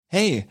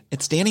Hey,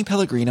 it's Danny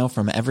Pellegrino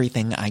from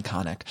Everything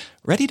Iconic.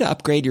 Ready to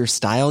upgrade your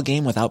style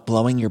game without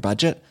blowing your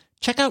budget?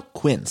 Check out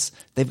Quince.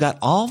 They've got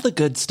all the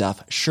good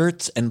stuff,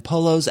 shirts and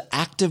polos,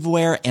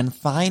 activewear, and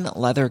fine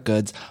leather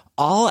goods,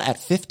 all at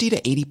 50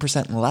 to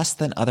 80% less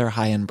than other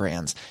high-end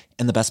brands.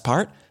 And the best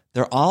part?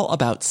 They're all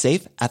about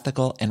safe,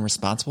 ethical, and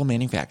responsible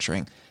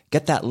manufacturing.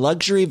 Get that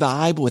luxury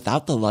vibe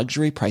without the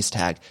luxury price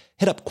tag.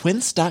 Hit up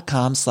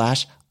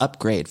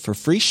quince.com/upgrade for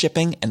free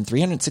shipping and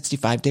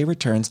 365-day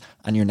returns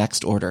on your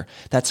next order.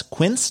 That's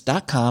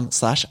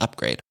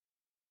quince.com/upgrade.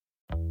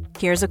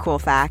 Here's a cool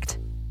fact.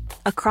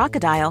 A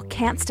crocodile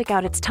can't stick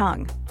out its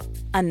tongue.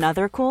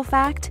 Another cool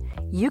fact,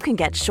 you can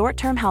get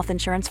short-term health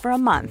insurance for a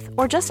month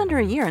or just under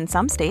a year in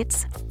some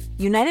states.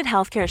 United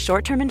Healthcare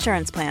short-term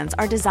insurance plans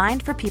are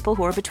designed for people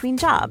who are between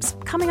jobs,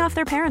 coming off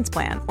their parents'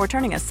 plan, or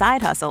turning a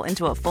side hustle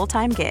into a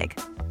full-time gig.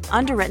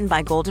 Underwritten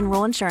by Golden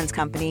Rule Insurance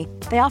Company,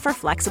 they offer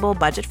flexible,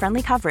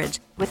 budget-friendly coverage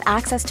with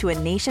access to a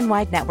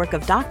nationwide network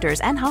of doctors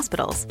and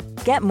hospitals.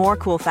 Get more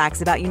cool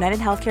facts about United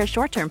Healthcare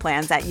short-term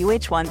plans at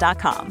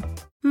uh1.com.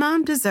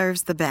 Mom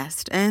deserves the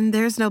best, and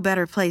there's no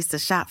better place to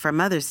shop for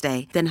Mother's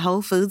Day than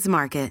Whole Foods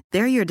Market.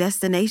 They're your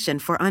destination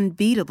for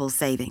unbeatable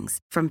savings,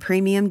 from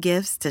premium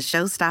gifts to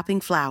show-stopping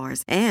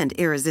flowers and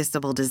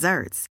irresistible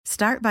desserts.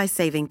 Start by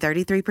saving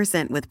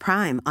 33% with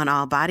Prime on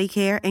all body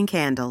care and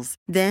candles.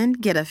 Then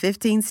get a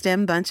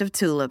 15-stem bunch of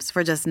tulips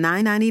for just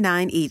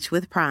 $9.99 each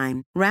with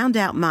Prime. Round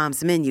out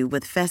Mom's menu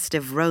with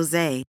festive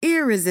rosé,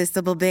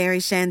 irresistible berry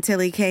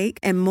chantilly cake,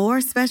 and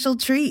more special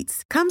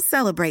treats. Come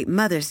celebrate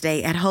Mother's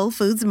Day at Whole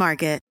Foods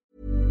Market.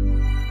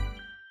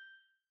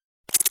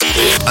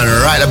 And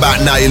right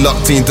about now, you're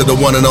locked into the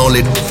one and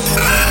only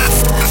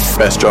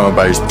Best Drum and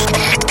Bass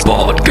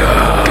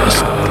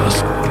Podcast.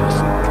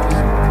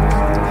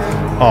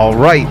 All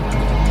right.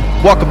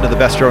 Welcome to the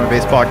Best Drum and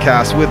Bass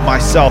Podcast with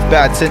myself,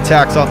 Bad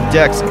Syntax, on the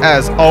decks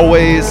as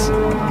always.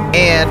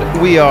 And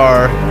we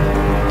are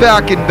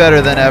back and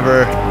better than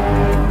ever.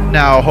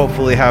 Now,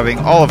 hopefully having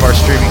all of our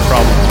streaming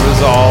problems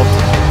resolved.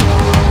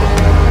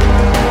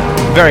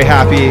 Very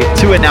happy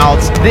to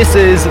announce this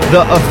is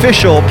the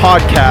official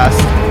podcast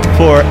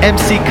for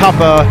MC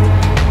Kappa,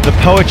 the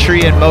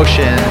Poetry in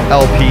Motion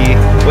LP,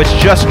 which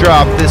just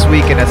dropped this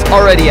week and it's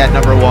already at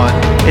number 1.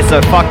 It's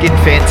a fucking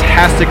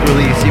fantastic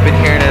release. You've been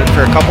hearing it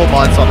for a couple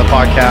months on the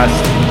podcast.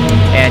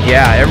 And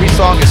yeah, every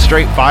song is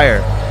straight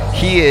fire.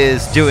 He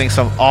is doing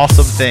some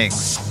awesome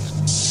things.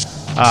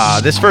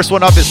 This first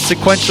one up is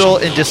Sequential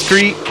and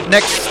Discreet.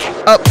 Next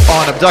up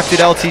on Abducted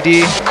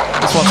LTD,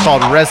 this one's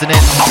called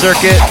Resonant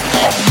Circuit.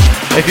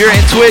 If you're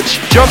in Twitch,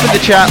 jump in the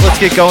chat. Let's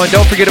get going.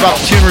 Don't forget about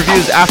the tune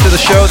reviews after the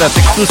show. That's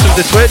exclusive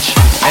to Twitch.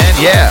 And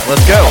yeah,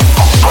 let's go.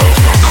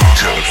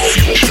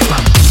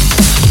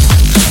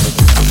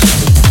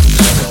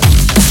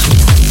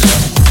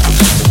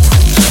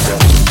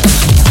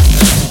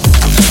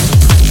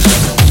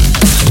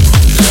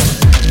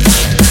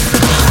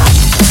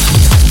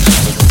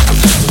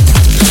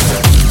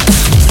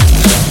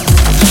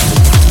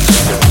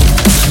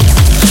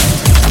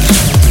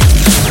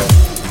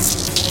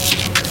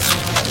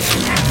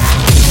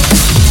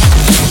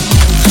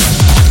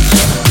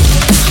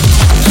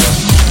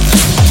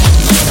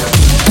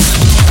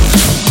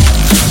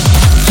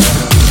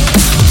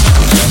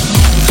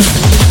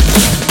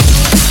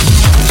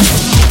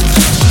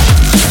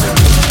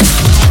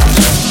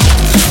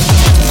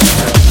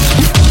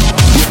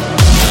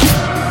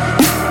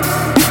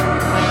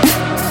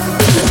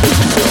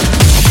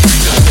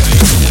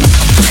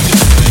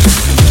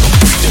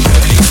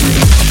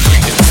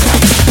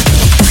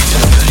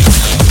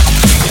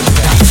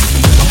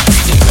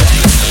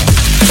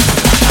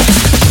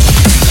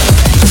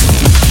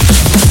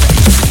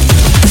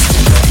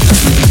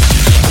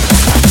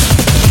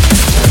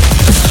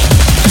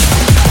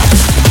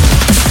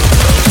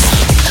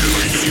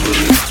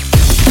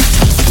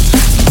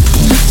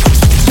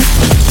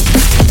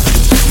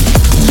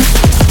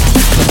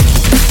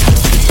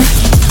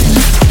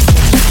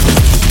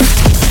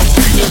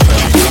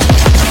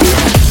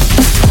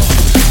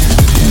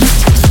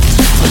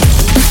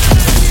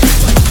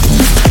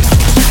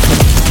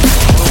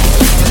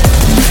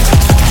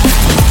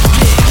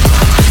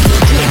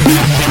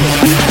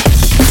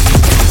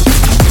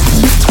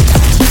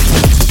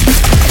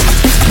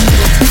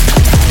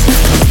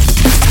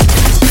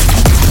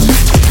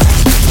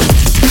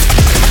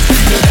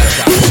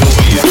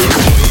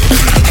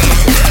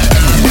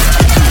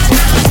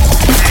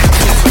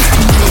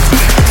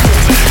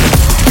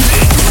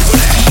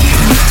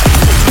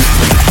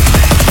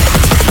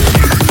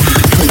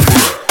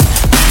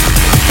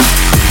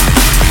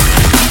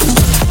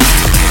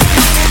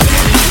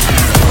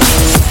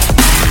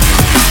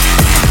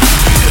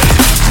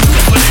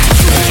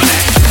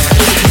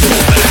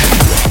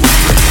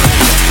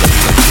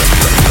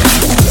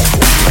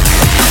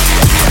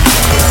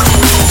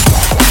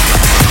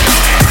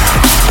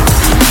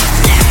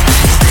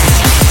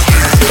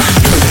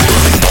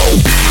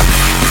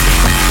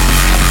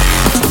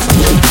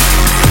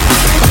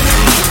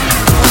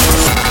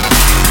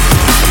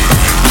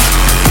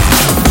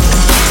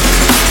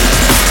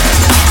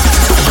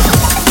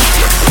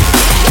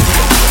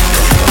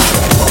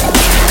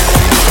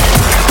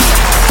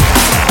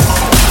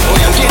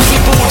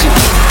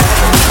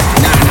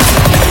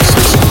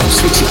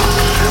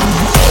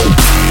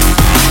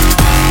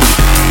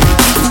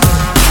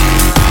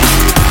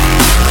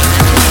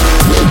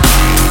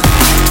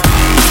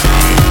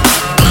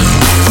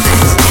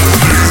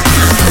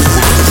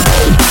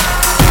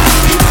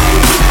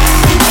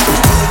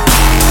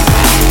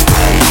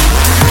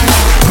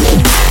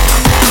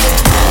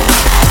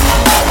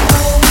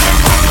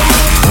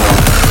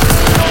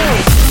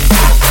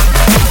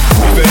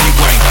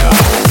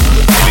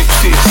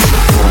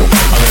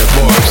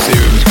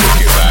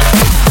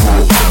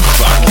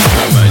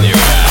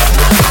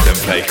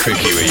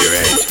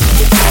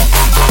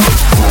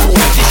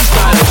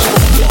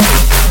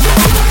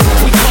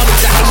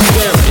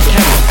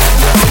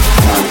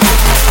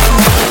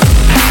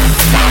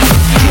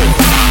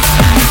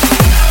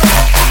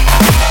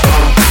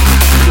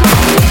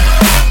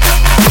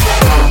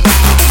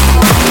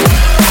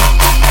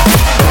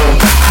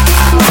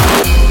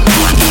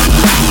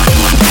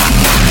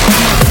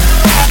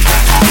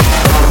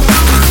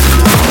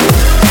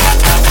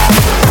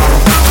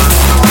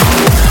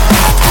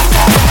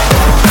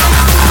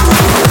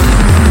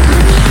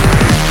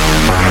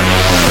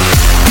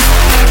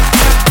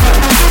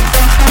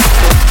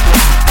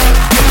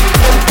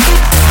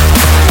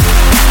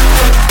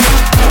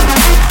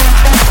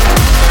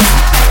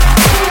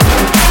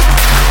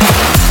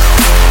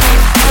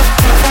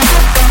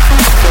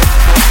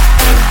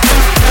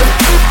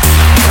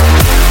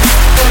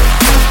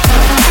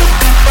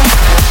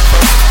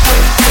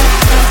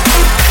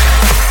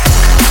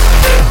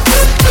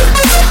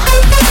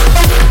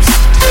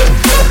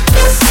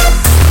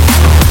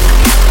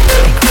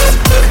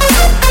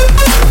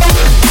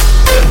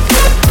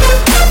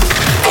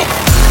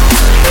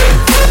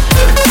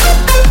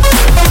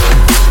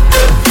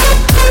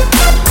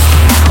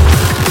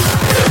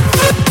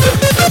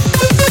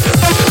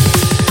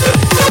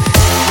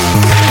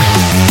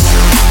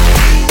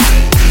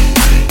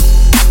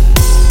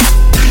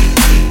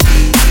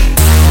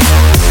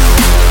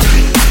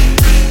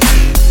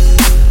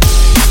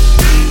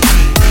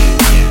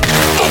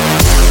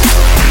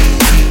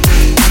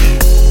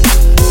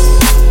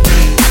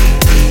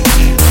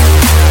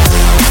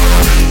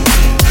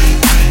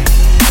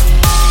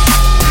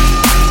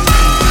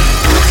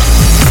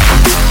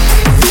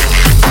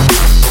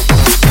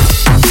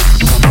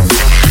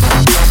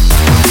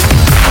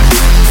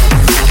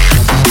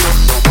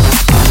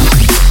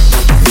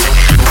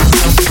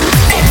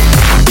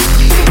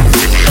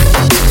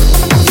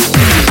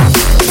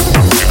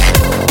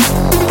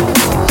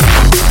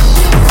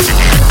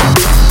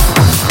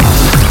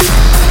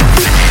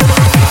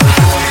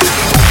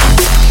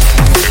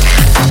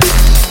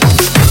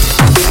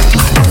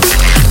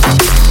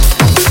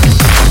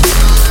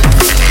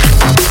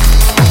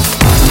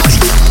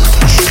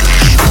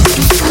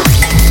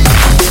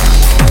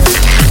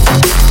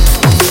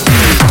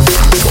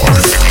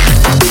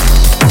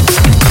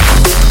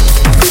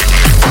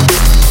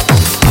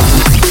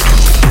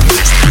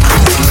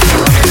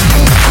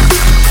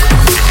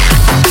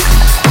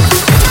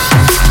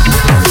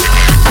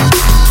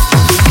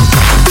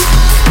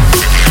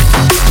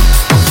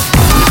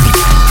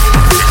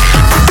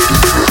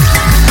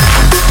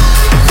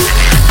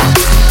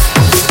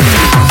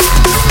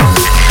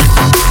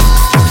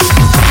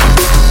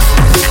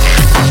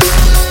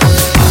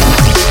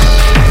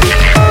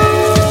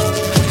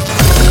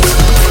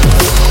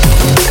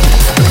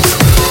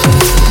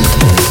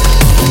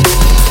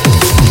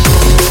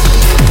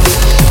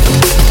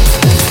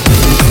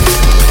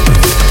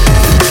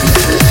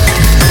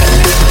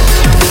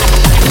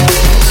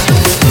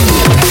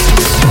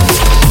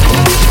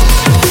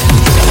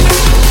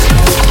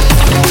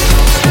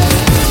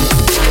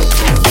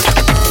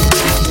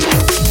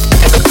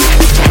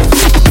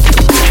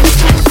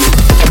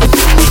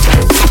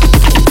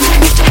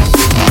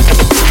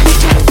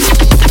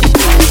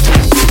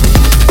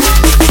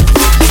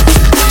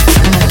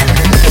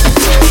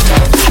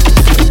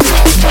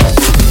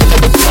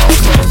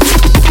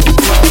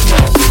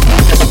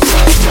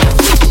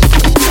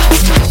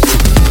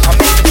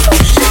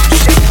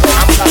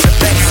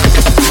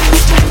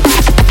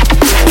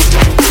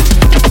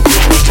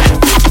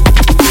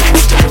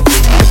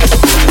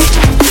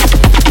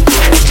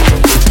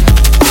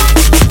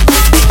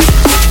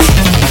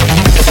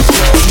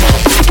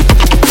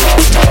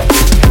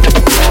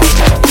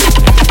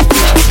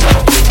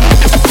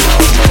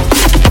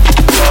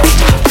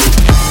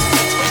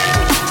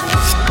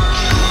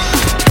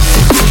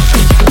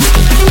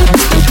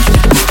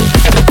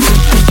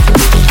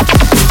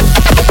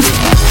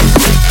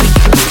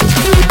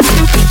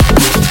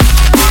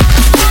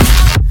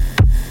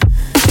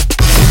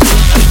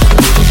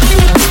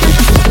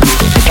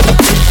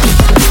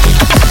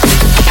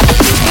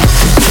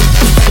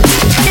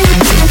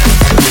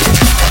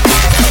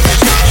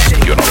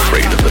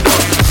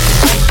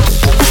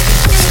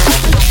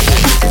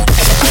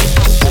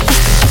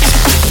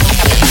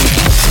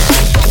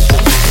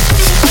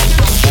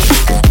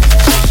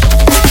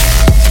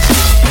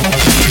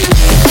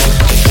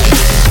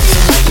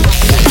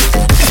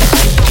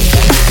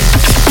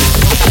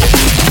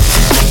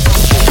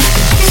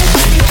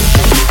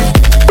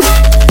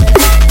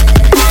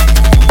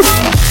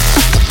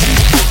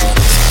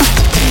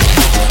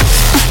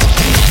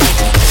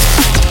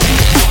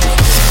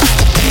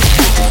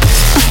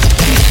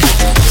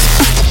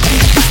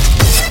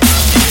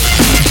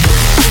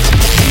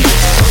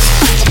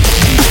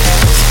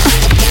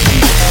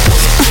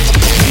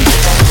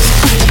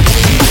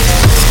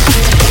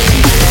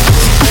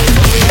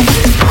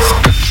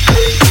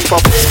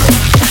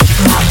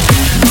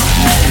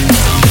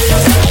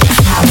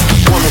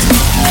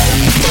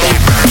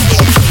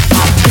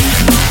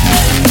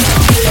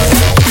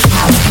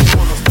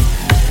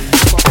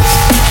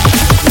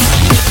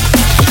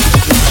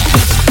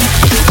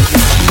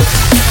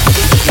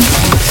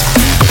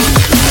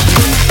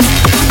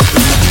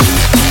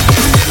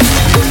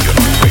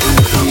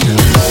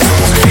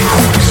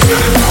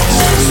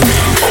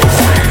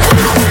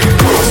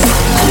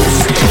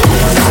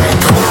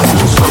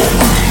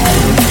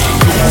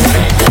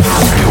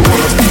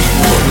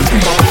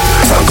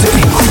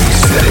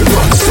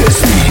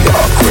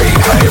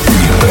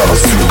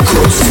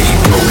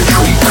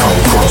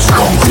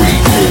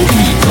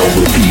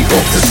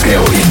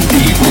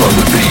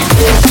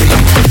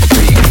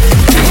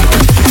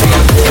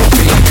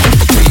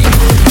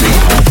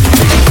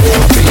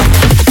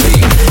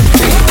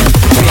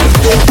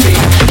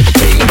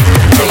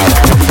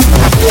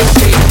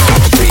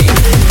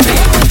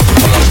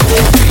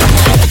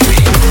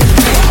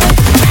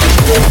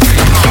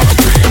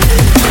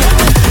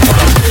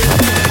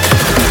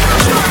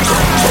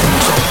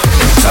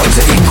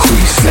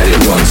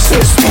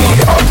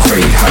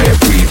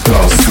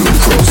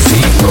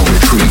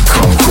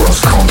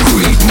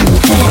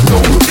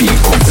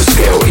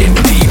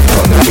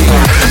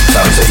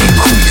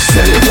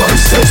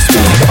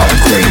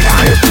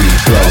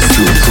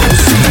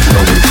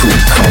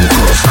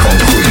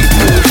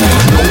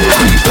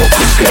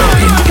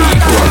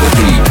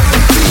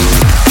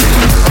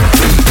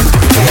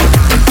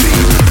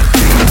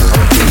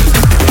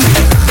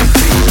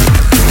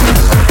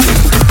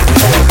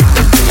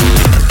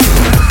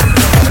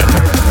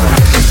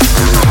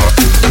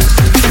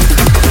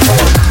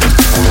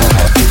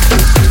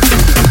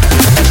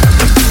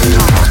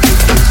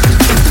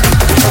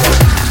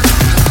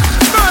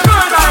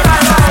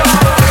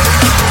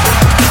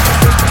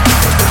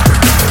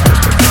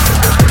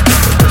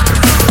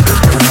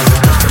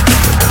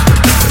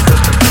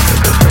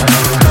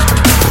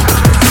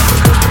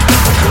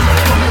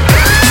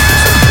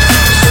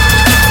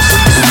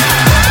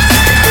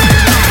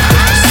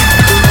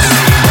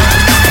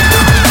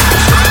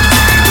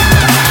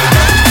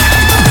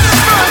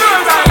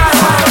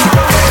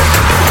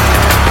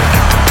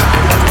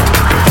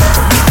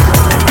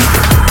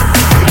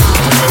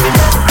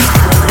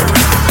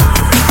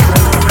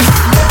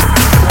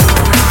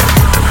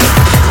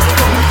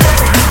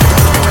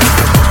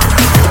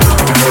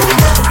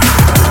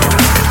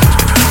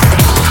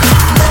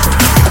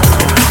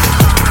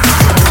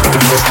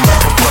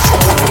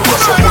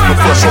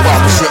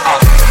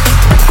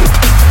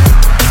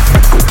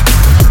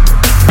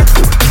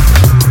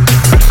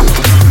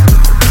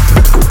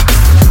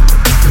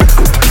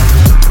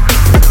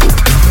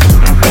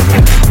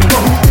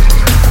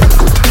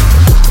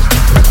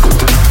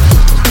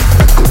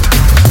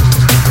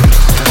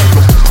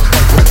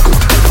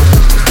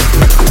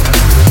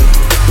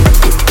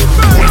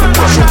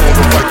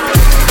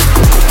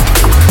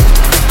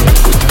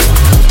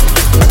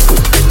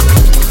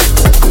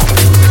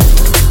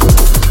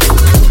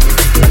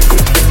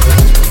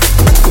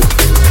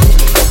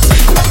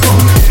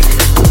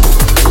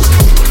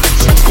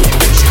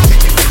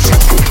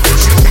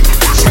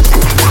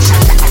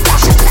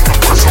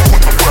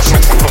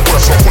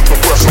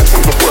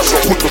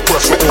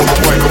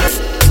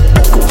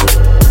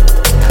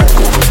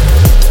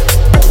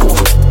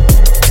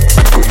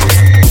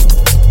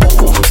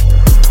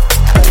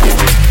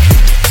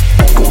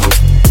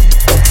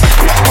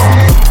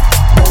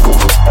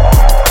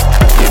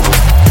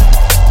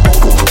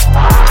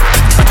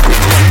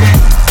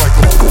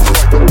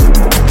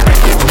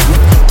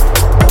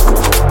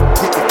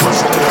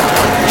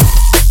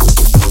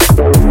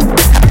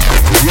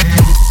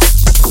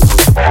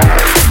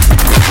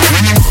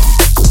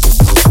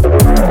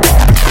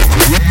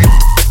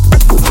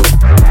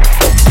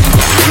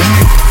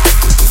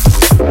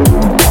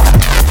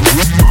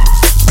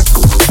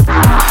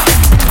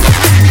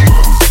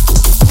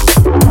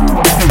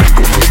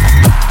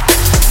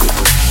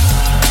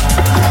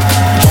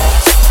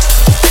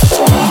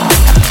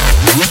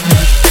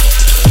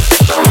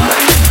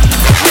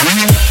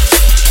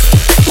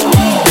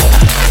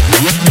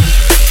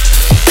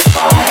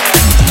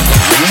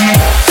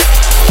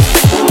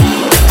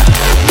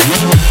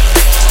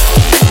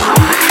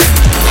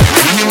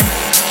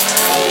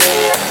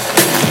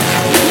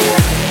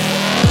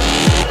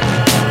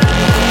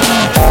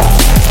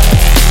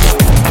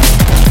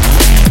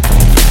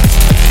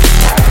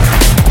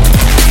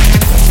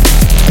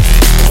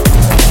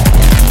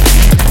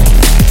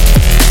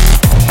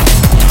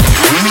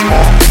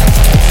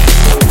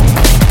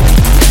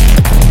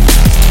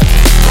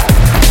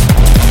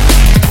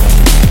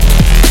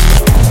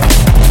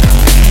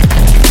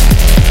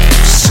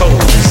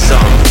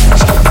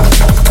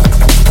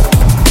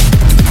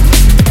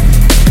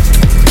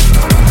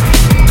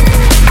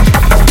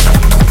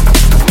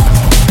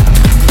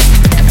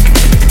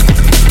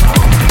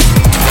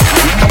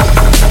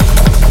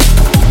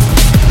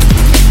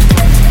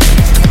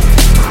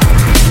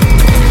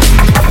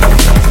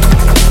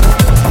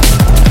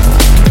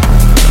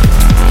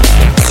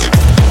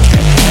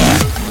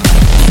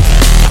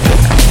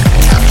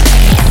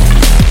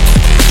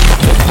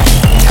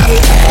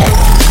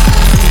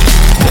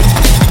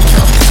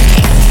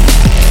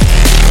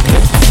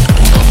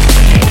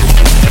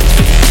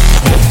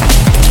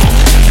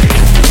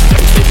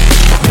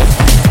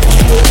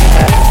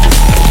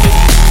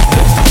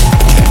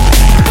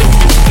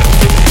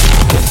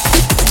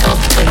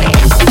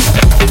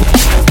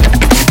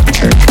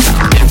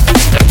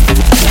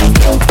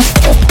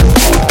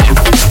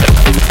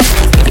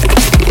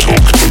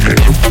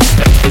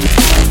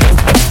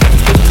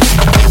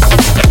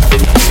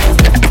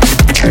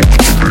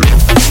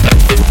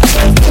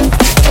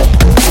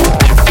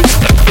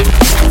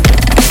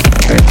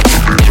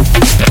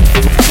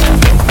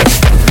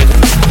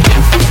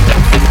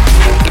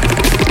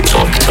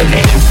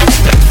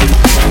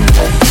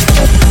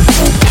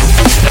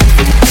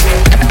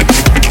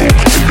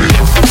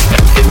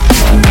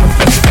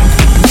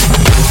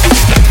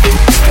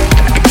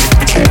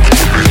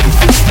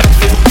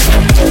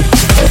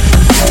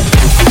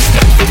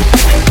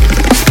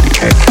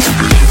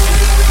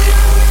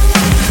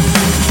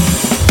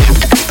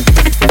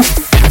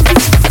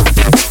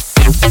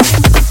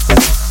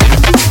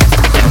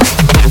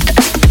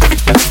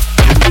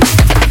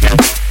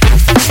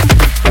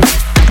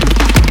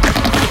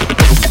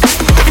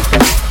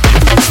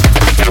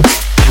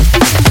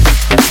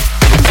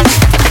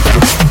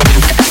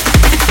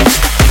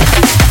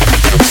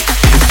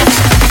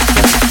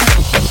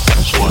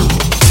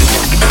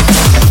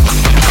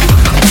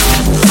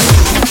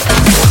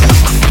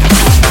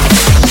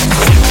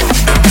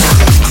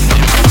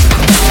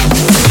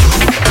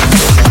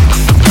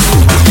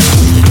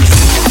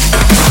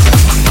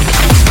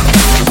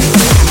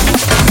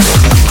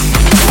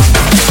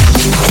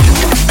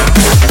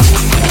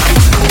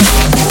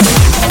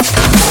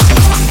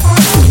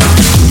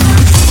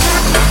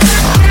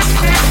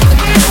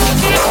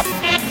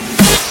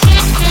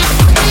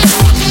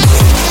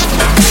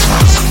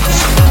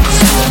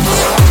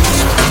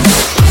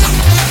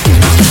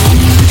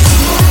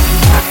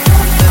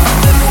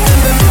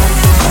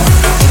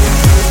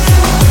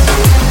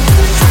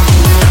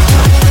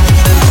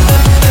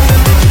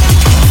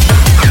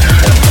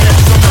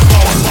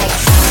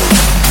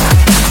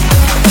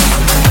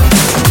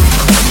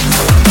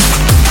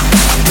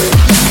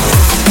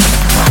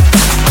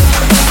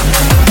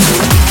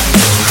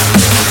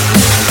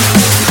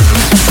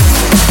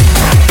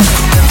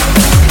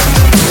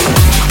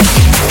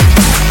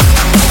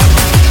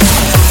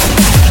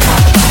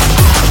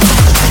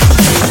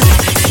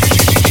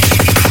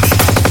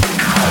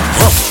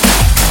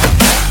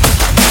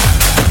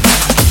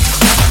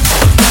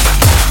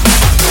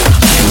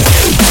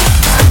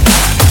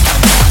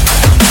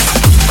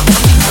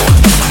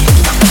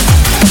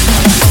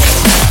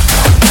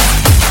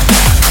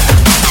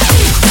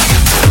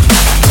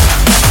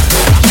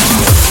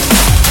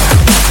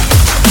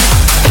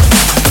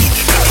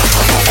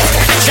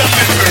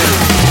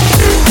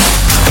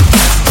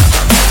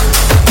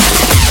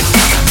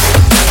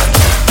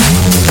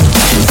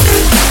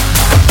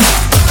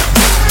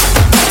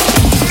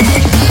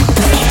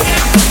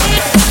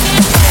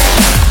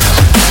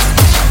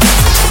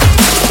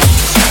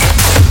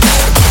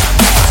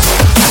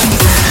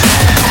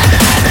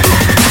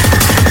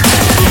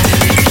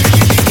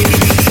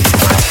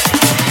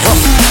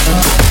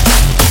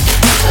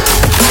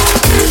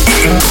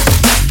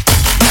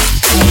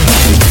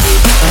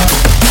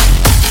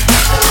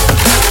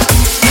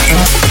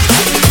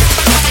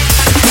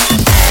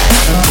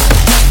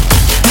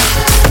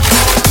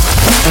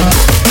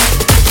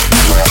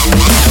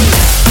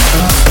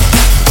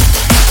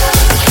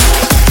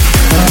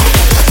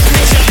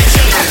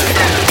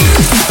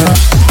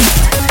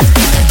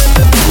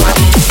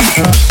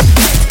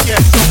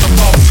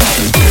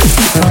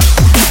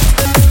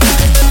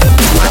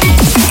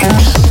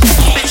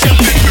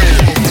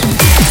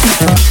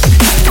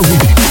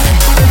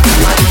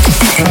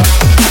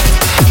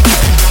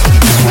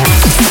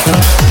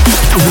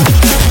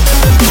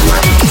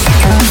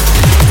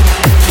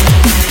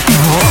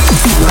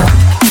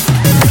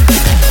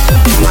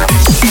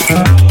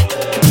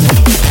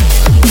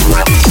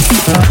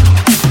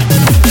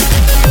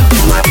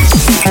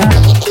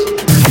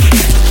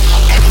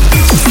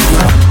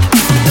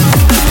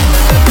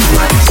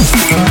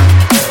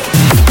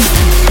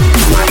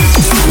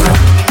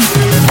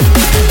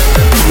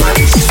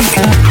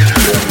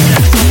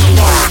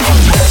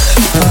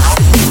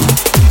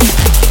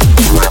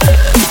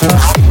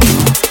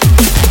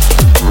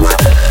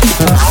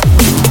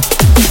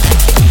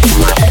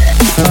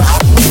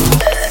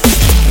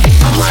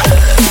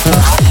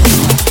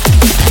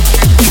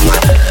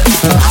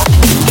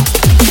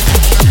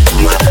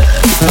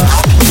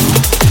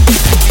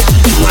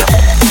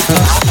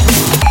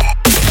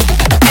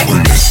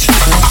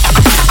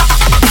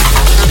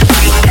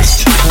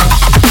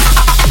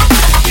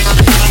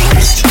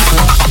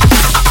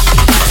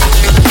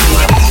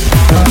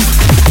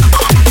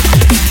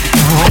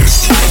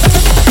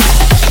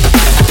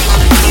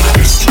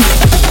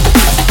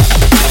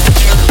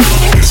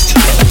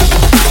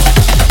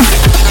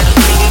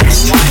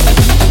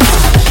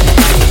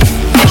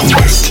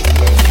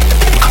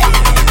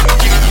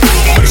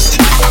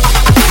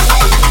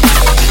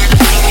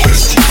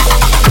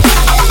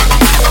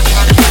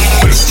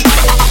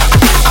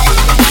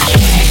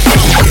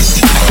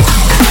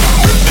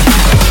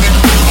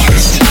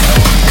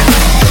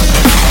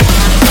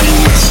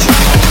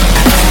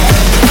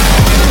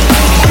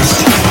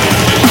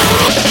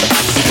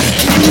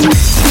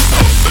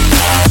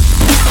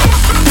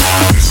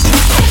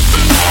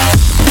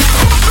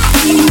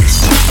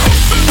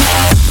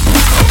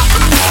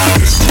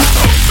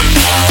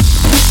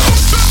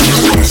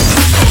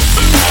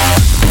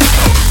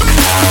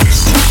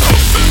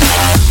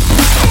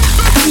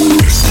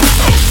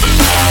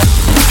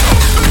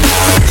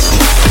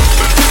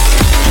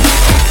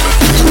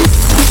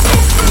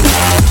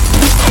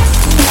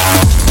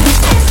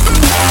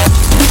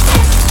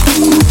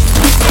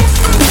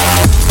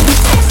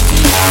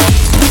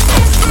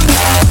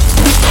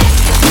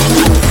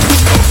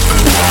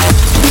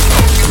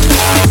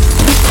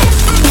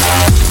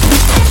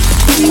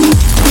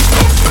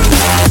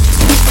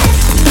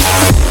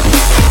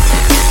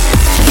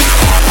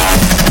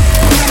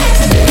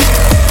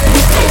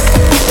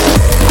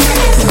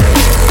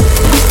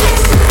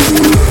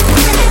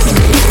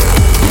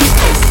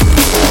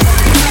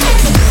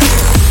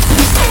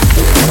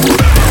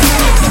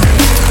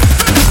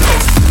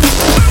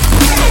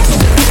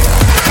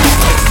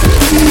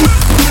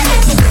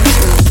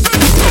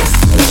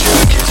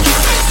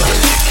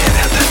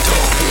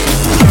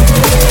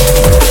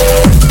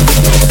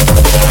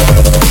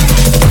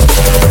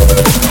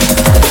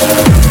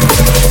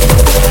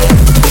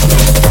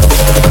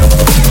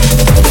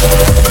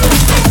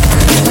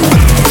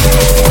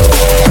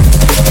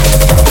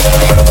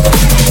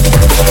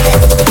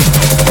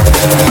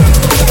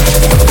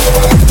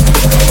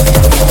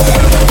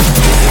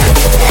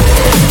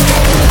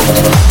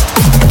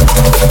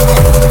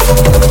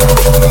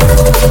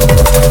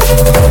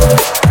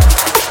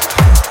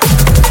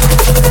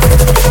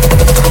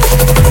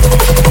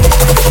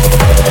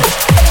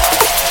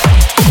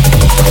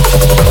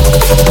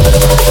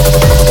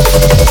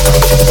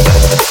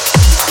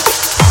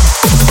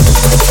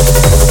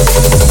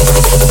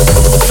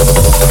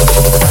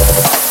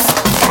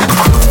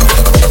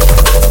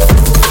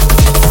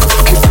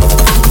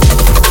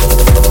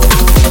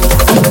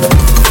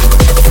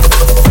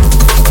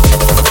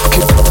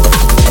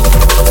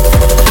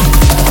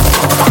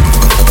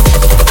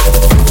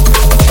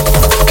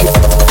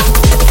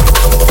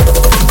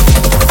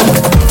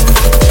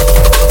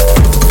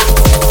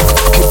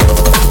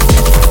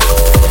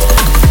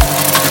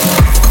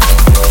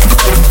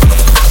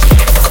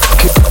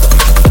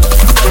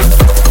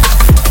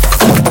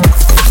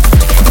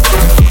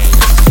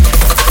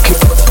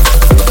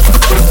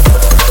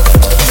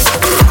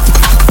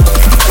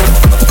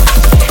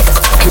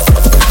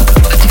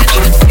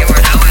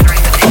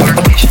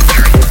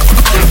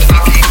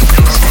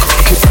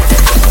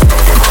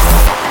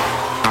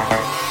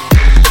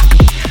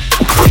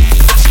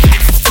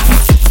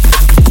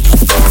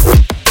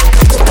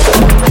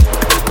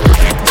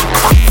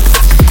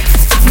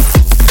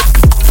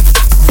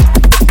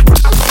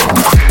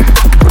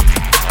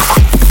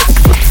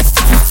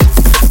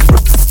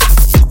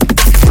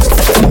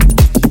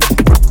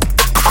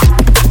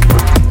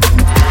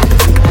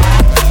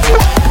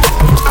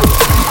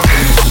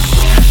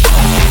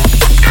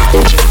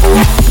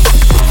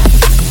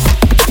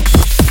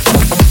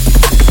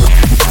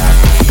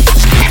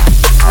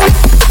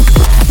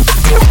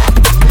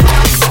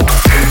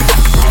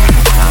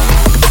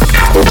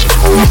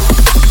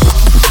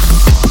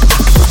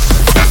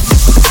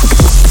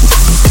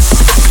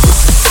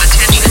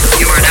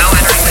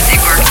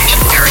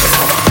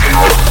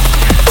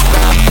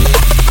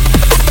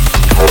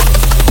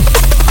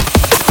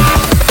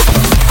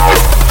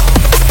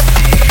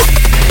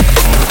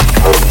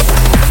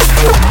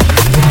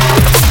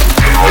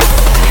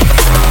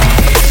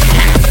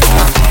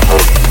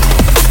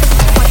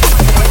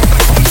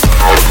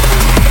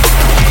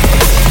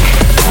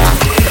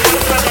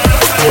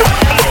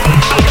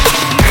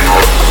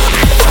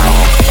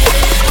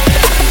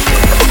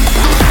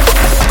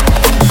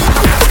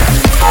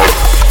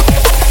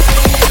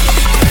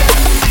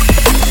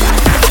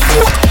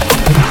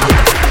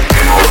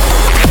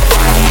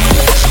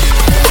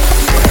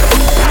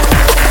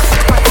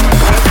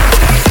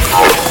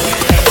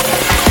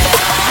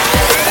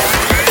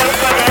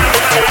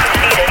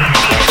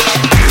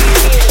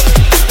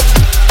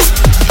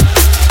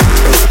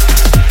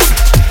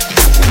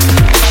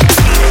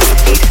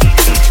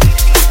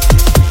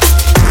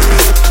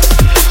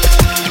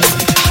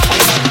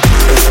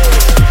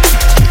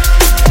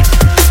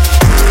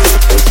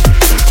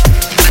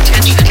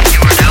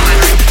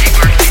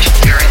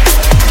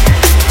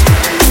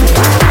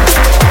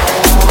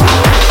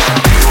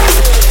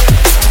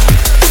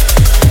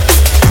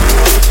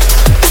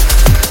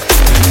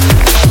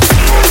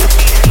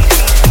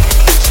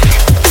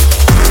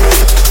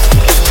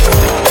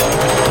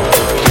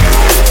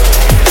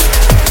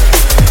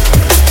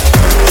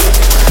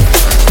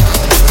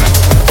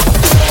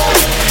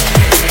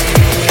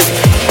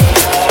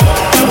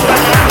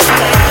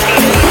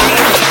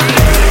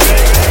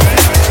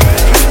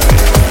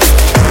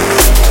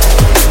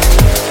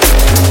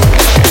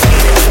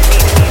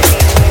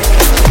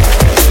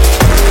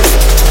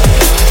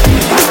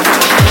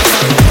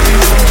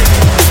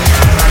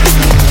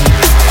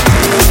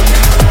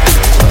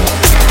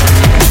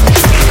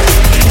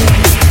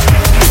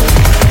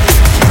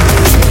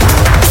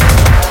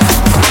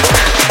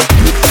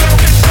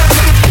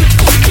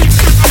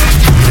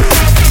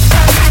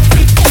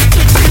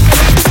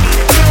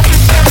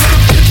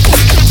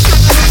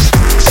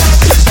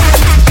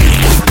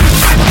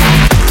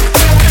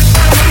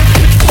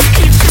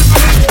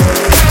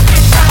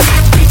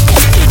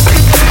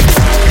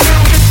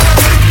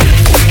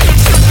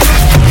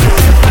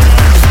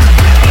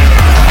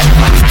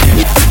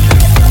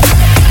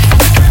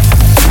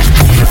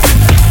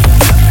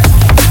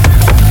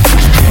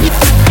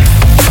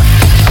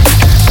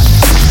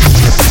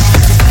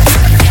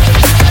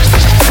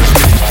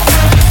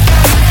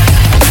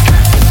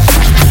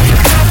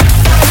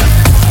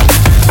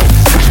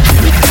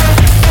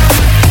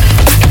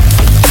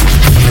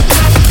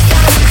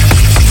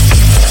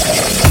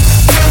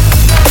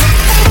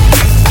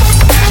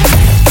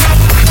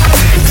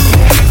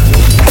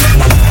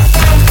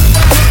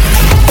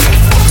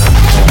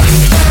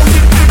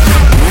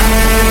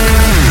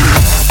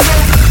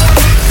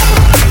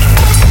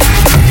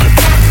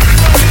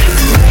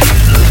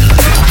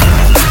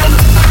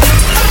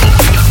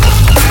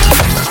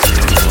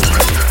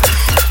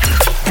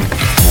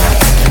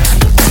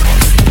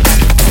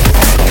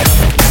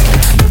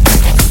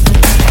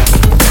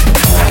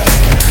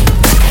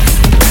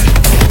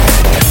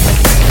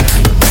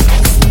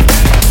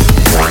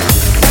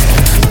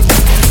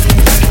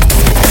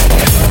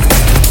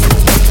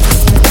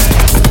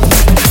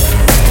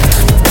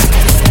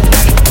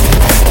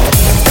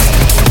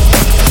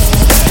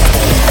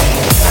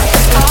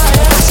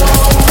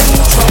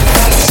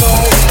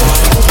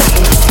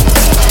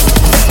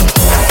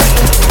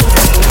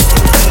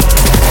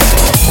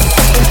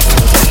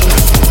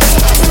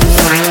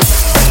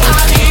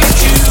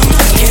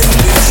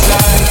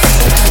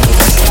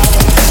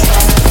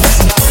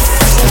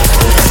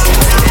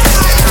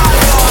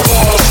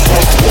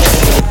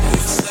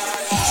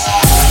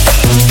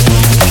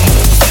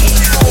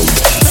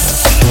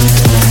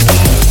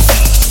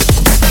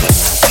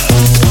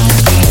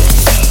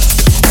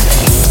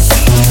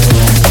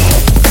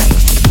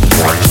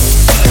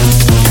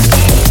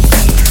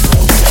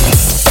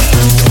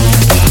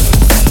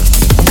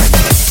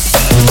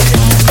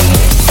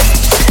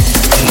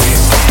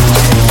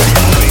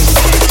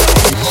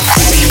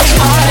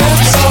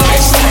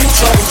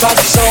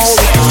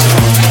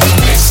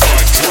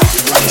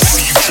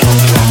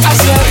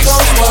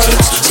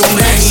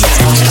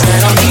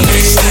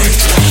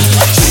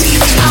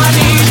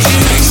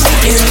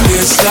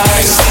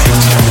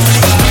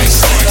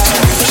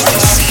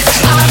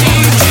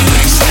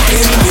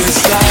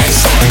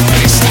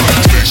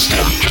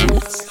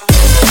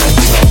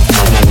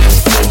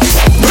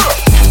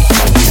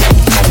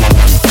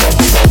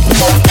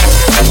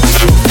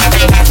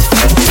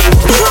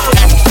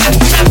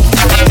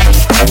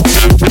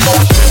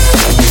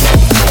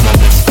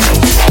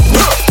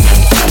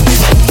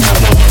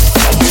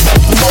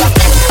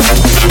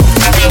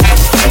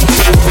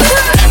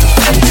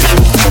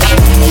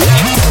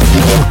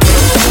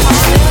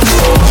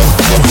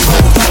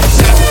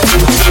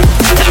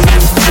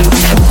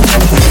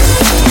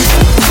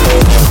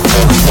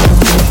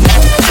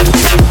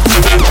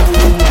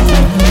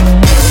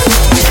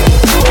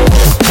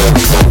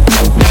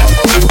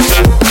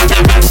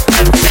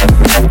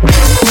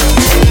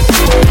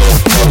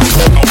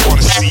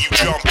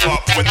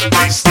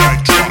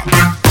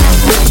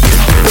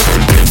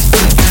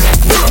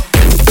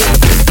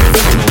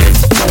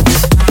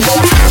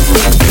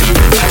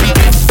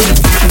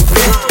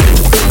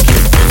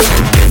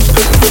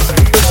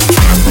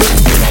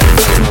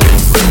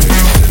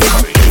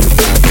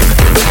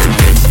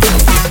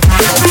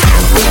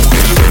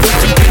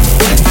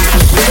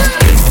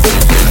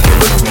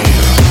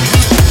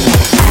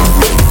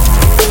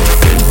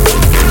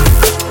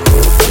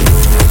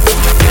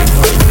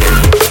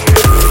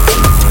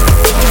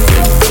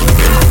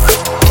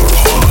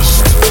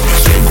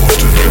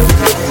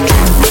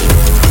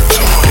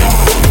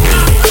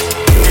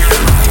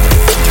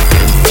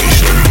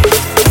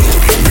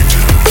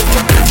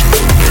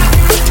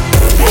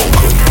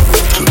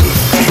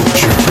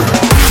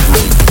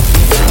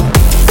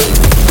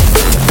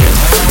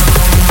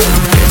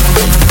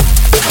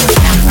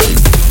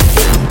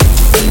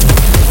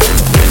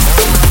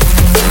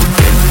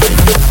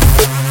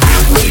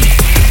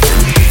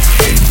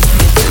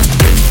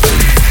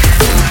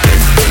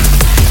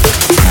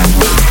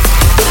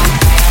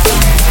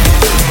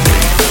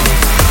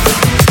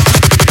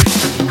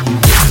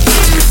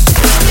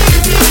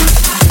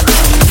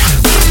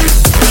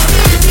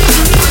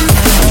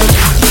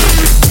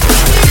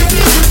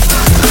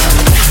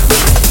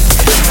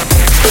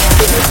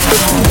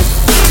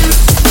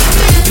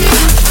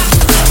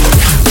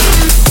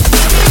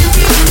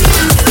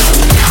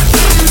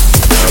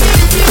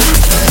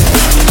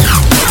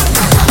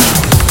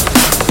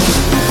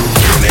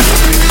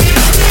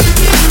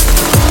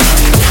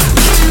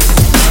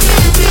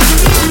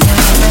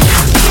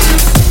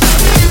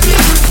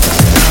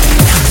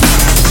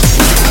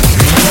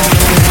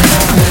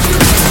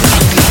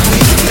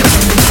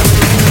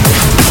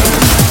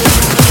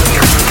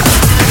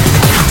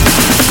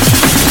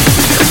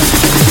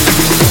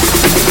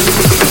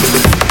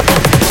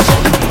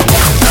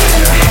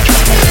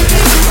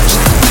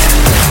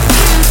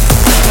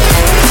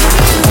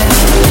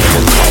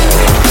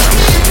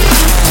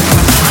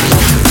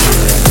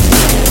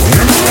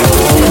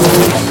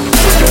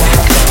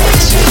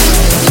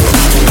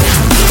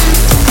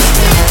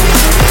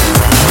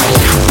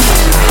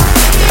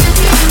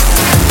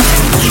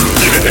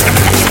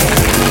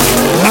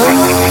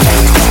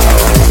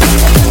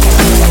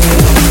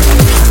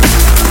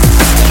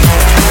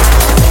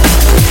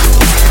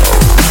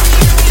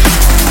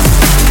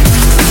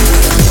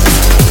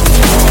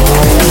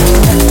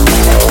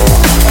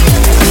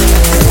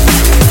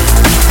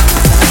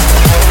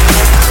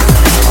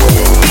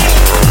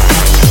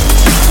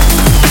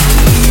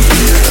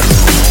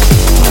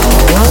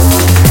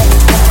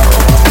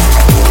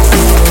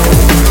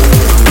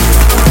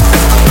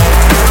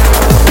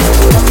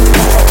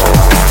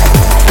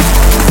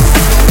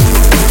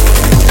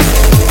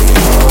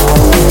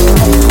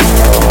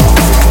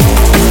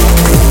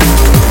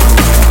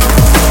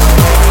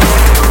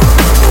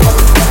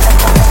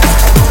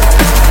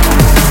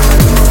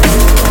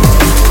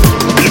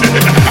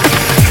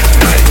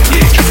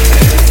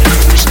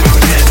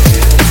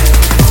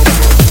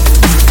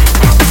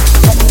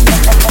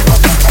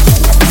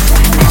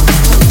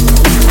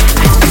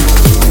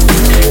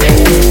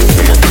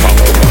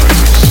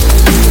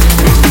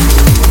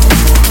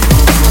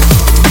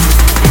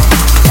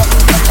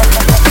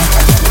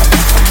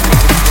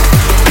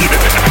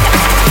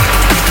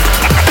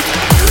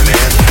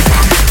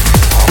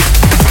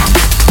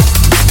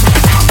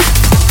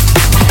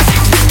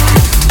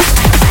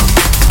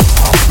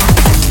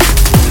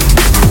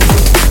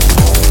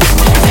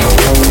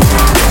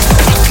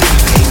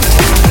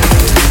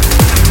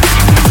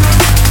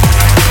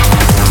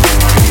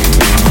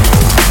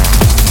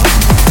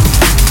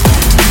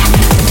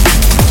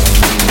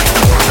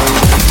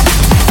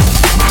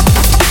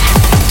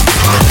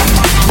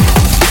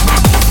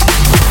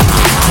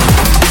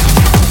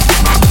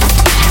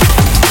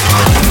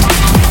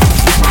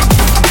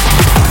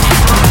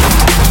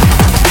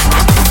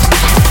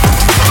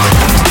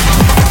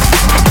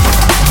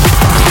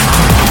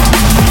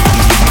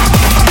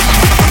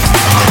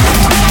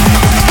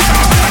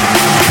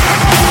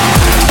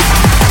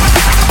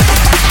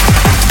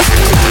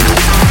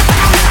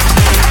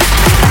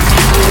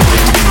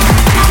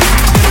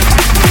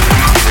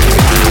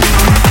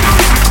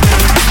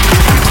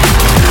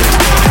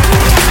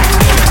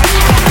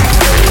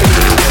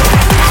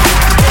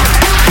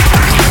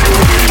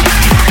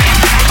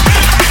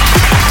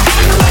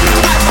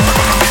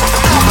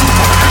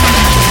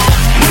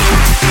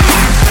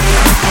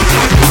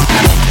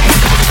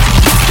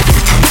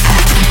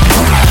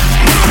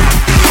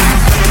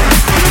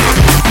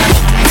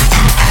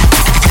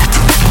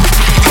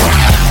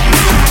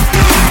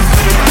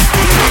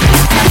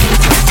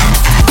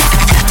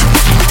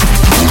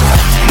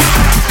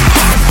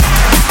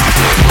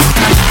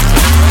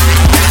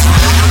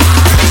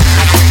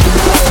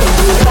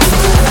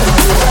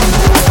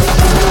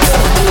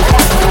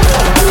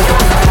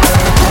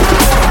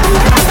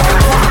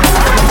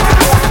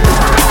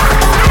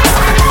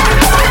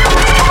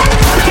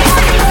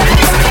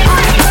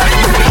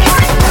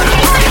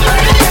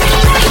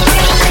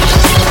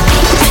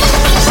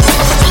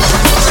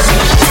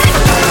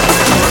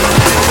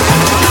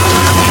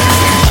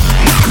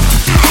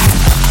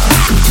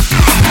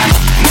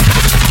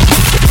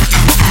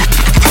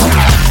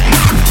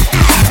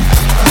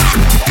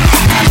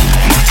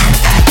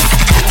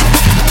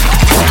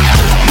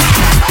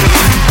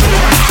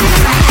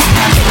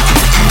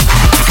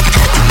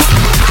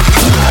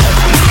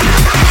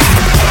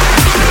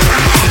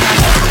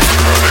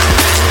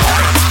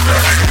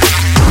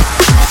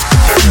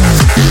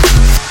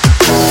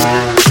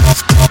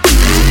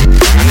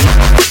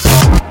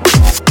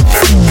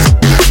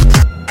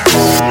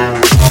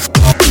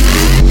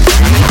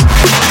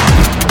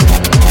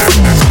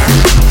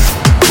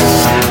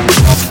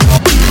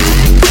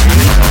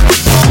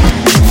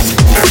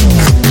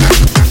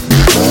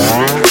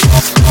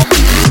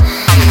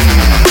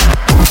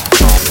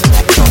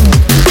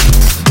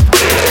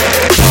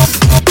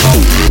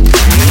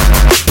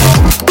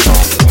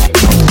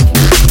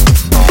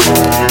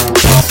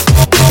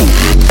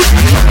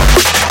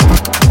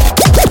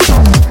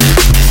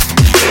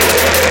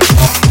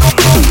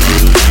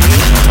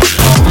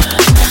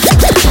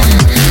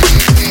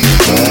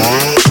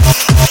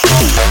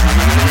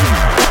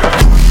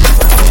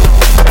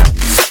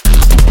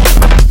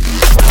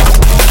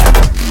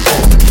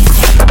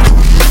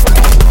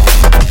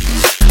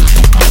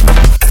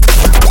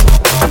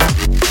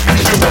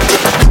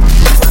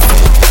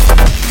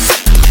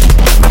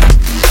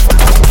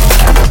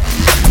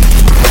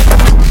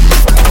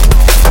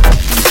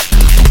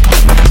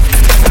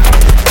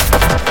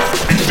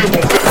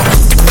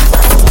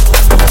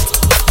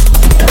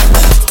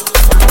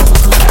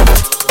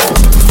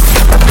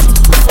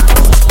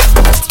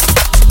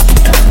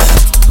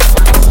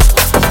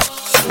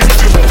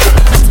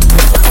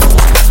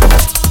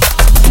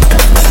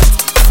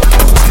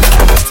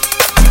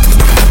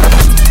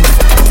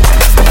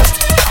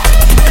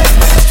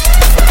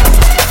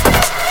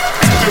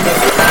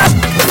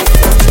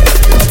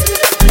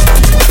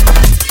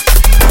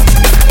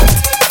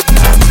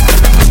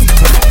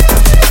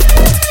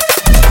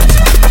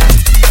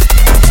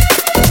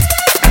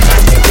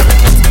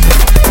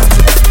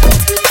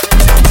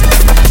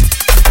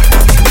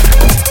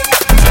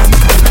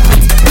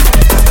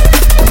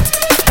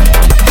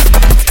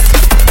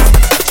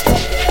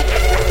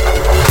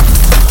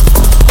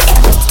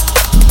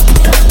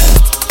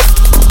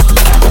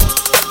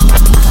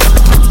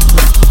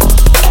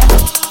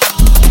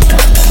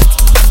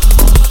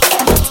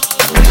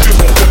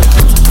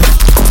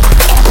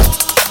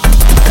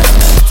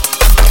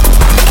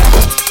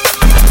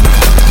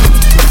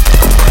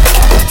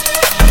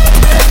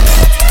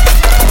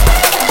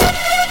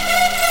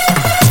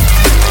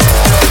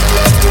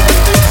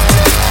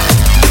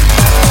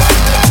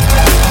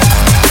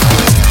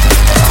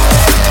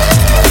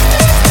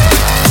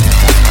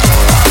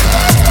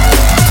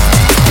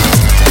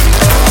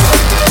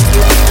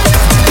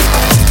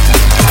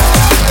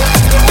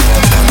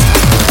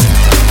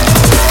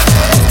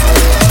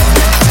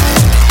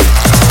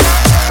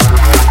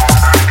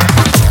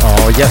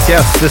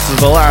 Yes, this is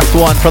the last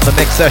one from the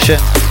mix session.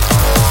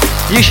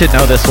 You should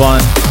know this one.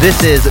 This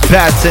is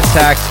Bad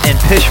Syntax and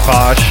Pish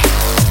Posh.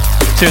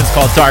 The tune's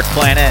called Dark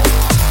Planet.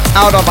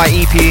 Out on my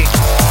EP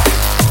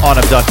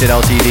on Abducted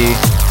LTD.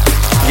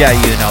 Yeah,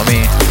 you know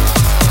me.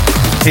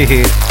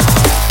 Hehe.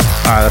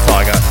 Alright, that's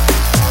all I got.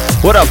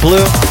 What up,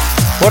 Blue?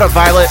 What up,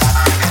 Violet?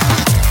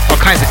 All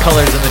kinds of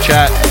colors in the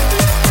chat.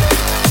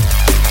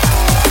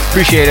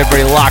 Appreciate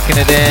everybody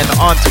locking it in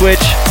on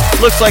Twitch.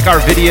 Looks like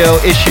our video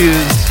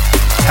issues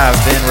have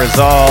been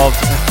resolved.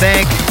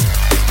 Thank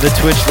the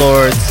Twitch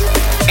Lords.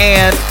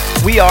 And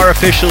we are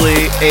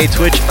officially a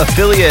Twitch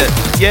affiliate.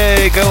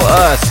 Yay, go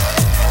us.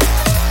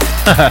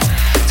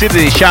 See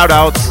the shout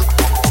outs.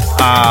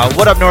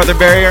 What up, Northern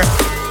Barrier?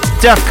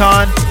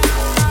 DEFCON.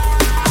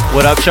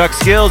 What up, Chuck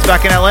Skills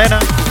back in Atlanta?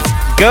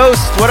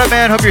 Ghost, what up,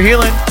 man? Hope you're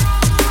healing.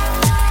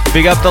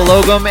 Big up the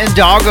Logum and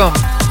Dogum.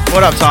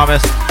 What up,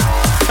 Thomas?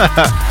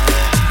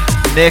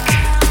 Nick,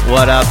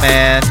 what up,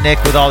 man?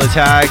 Nick with all the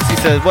tags. He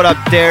says, what up,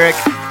 Derek,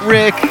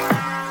 Rick,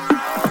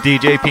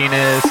 DJ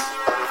Penis,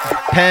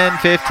 Pen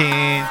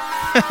 15,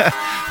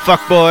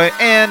 Fuckboy,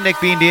 and Nick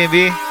Bean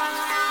DMV.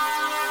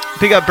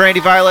 Big up Brandy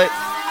Violet.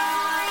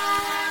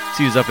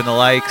 See who's up in the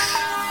likes.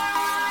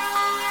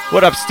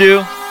 What up,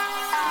 Stu,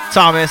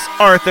 Thomas,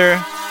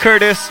 Arthur,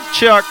 Curtis,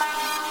 Chuck,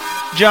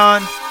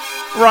 John,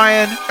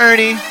 Ryan,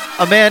 Ernie,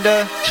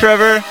 Amanda,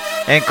 Trevor,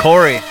 and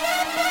Corey.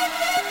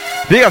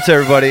 Big up to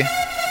everybody.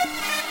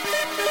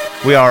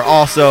 We are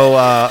also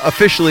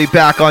officially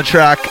back on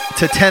track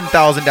to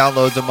 10,000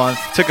 downloads a month.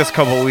 Took us a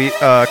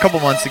couple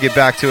months to get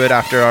back to it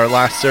after our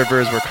last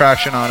servers were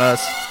crashing on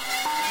us.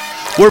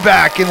 We're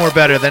back and we're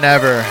better than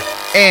ever.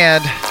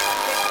 And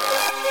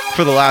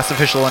for the last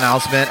official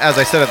announcement, as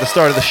I said at the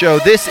start of the show,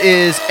 this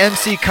is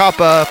MC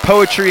Kappa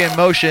Poetry in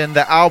Motion,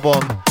 the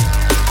album.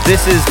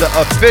 This is the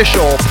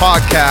official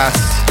podcast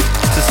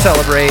to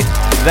celebrate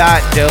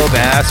that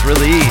dope-ass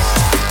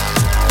release.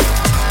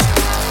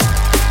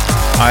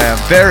 I am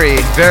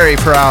very, very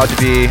proud to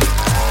be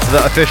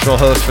the official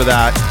host for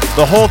that.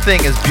 The whole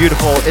thing is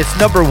beautiful. It's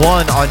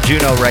 #1 on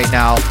Juno right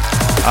now.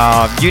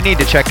 You need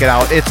to check it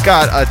out. It's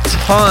got a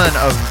ton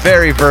of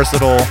very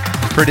versatile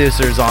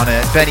producers on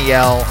it. Benny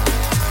L.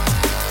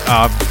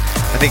 I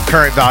think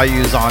Current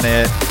Values on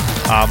it.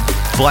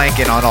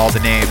 Blanking on all the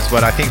names,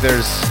 but I think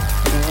there's,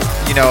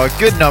 a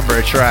good number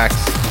of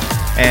tracks,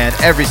 and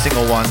every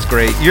single one's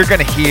great. You're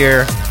gonna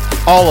hear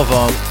all of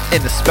them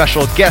in the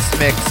special guest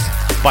mix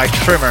by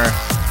Trimmer.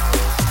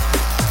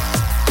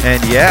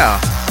 And yeah,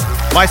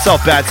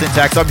 myself, Bad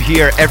Syntax, I'm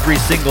here every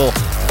single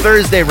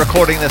Thursday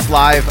recording this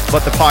live,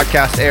 but the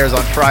podcast airs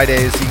on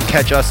Fridays. You can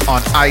catch us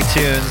on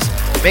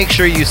iTunes. Make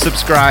sure you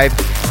subscribe.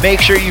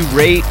 Make sure you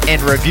rate and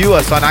review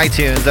us on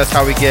iTunes. That's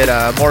how we get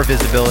more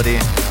visibility.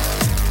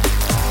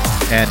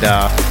 And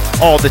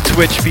all the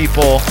Twitch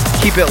people,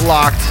 keep it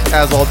locked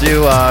as I'll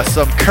do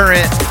some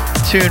current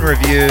tune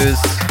reviews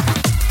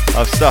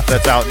of stuff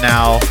that's out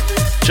now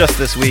just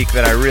this week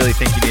that I really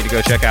think you need to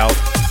go check out.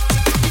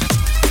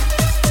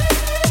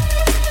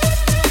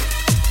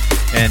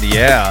 And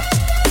yeah,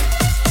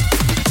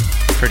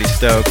 pretty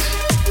stoked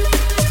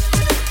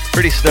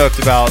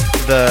about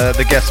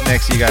the guest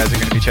mix you guys are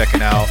going to be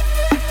checking out.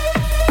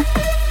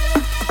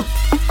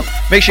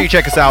 Make sure you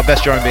check us out,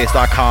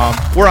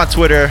 bestdrumandbass.com. We're on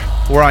Twitter,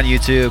 we're on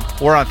YouTube,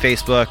 we're on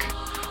Facebook,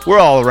 we're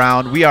all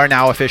around. We are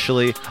now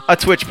officially a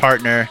Twitch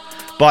partner,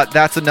 but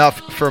that's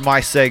enough for my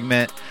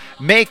segment.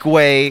 Make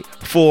way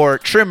for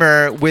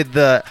Trimmer with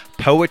the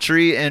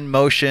Poetry in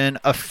Motion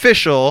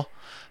official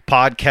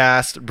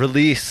podcast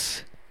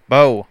release.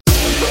 Bo.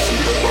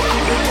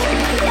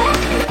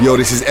 Yo,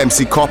 this is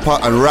MC Copper,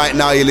 and right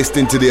now you're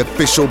listening to the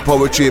official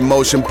Poetry in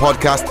Motion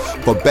podcast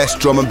for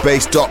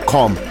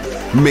bestdrumandbass.com,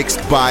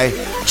 mixed by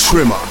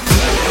Trimmer.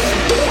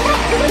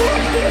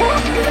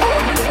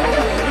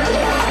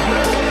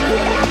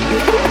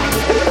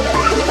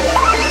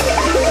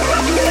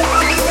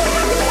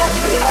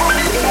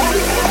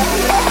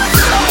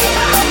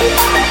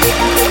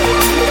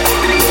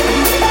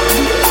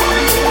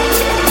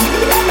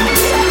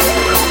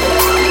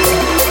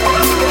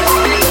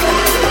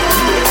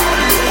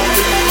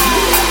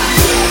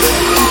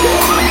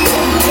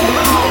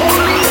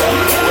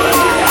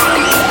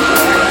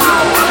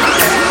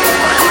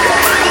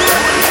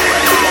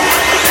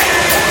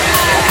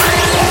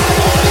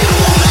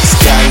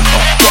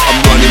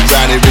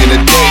 In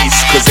a daze,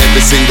 cause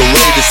every single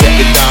raid is set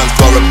it down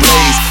for a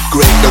blaze.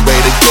 Great the way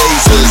the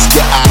gazers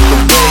get out the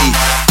way.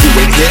 You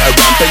ain't here to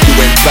ramp and you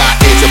ain't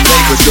back here to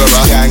play, cause you're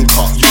a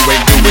gangster. You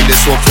ain't doing this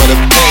one for the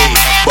pay.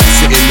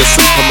 Bust it in the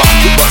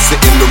supermarket, bust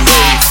it in the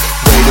rave.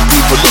 Way the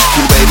people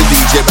looking, way the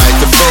DJ right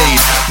to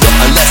fade. Not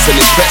a lesson,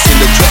 it's best in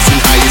the dressing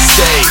how you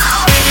say.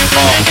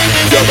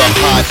 You're a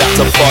hard act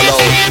to follow.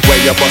 When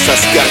your boss a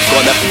skank,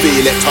 gonna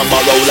feel it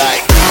tomorrow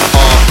like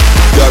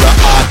you're a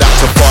hard act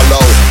to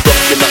follow.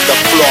 Rocking up the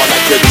floor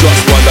like you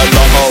just won a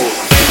lotto.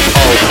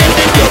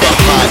 You're a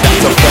hard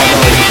act to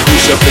follow. You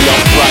should be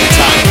on prime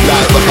time,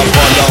 live at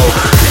Apollo.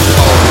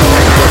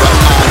 You're a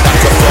hard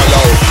act to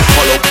follow.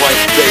 Hollow point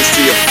face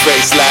to your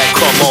face like,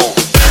 come on.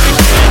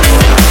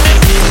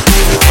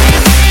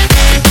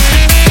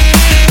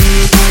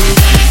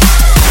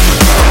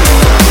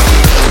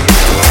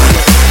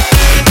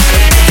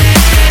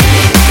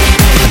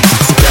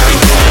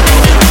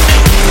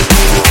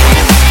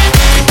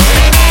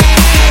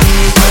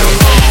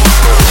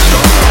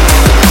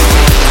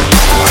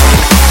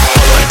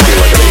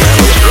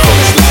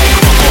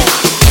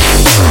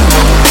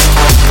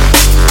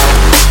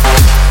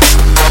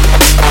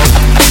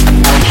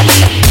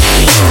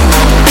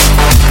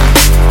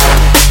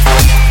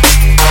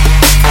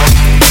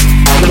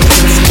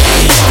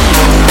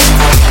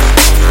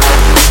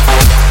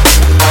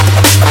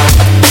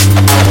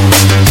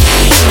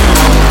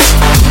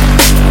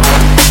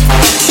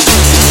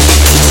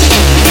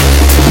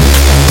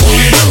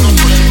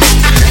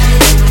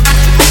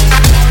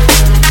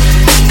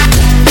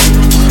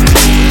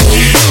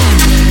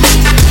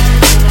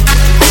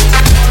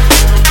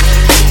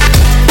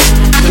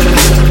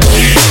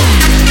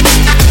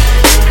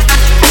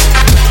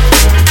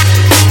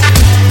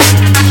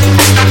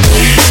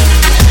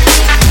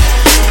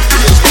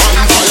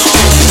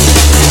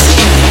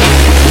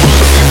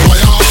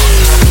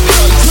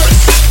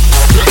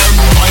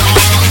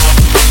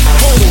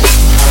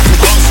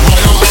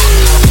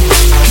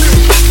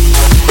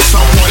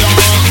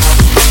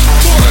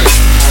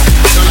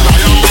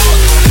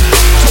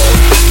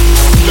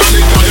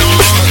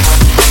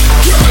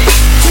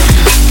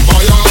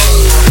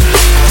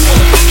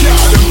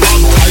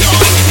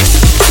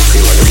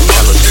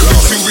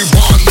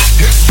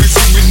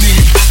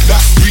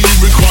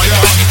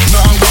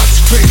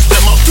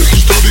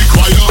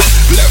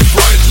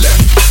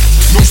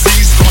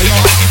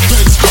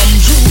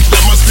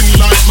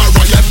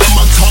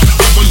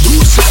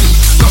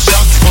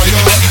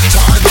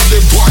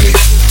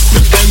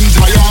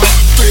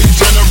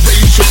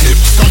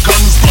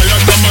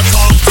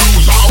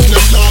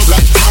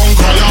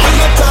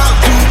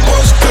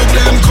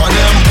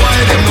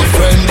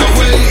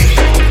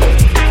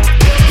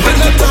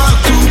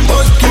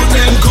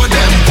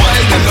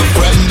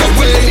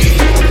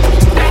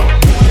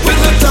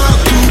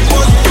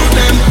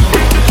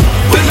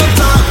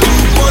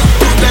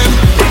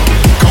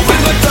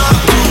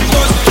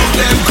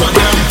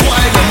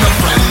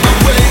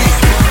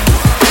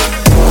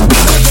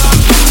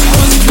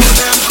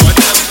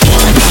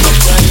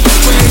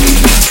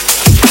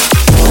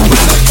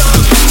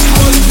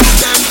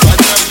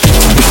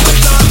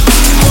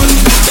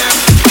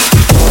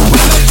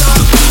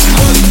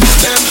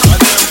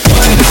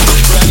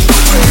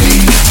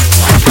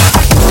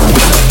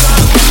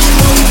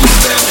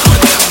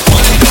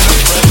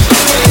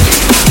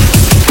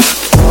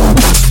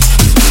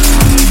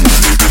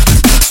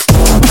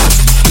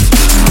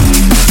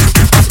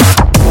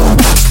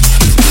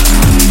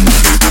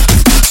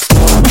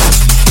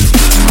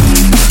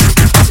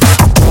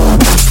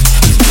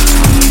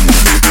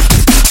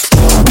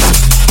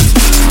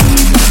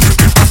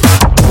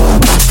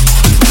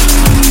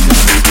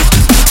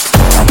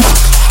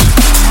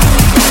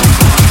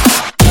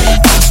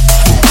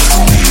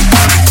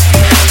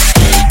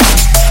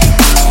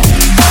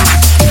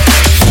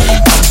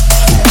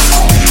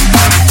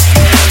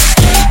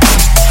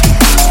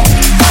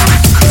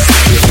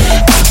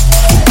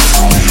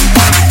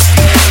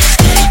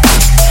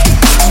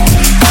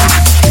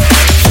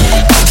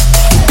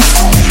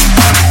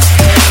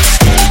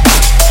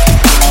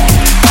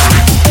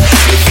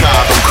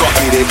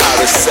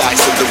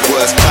 parasites of the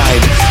worst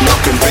kind. Not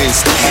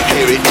convinced,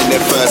 hear it in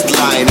their first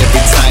line.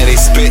 Every time they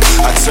spit,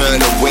 I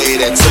turn away,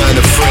 they turn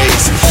a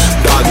phrase.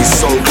 Body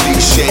so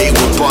cliche,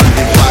 we're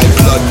bonded by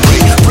blood,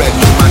 bred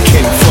with my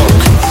kinfolk.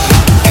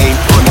 Ain't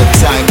on the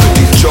time for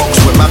these jokes.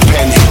 When my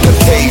pen hit the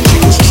page,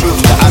 it was truth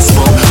that I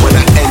spoke. When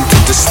I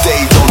entered the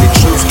stage, only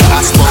truth that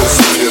I spoke.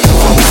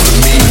 For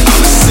me,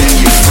 I'ma set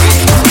you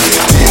free.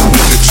 Deal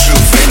with the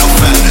truth, ain't no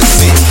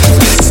fantasy.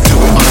 Let's do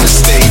it on the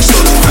stage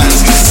so the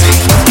fans can see.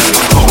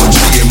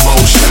 Poetry in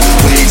motion,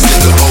 waves in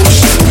the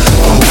ocean.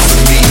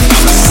 For me,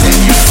 I'ma set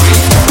you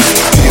free.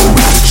 Deal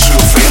with the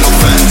truth, ain't no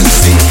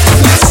fantasy.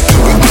 Let's do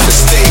it on the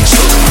stage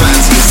so the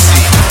fans can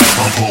see.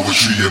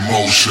 Poetry in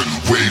motion,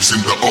 waves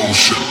in the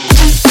ocean.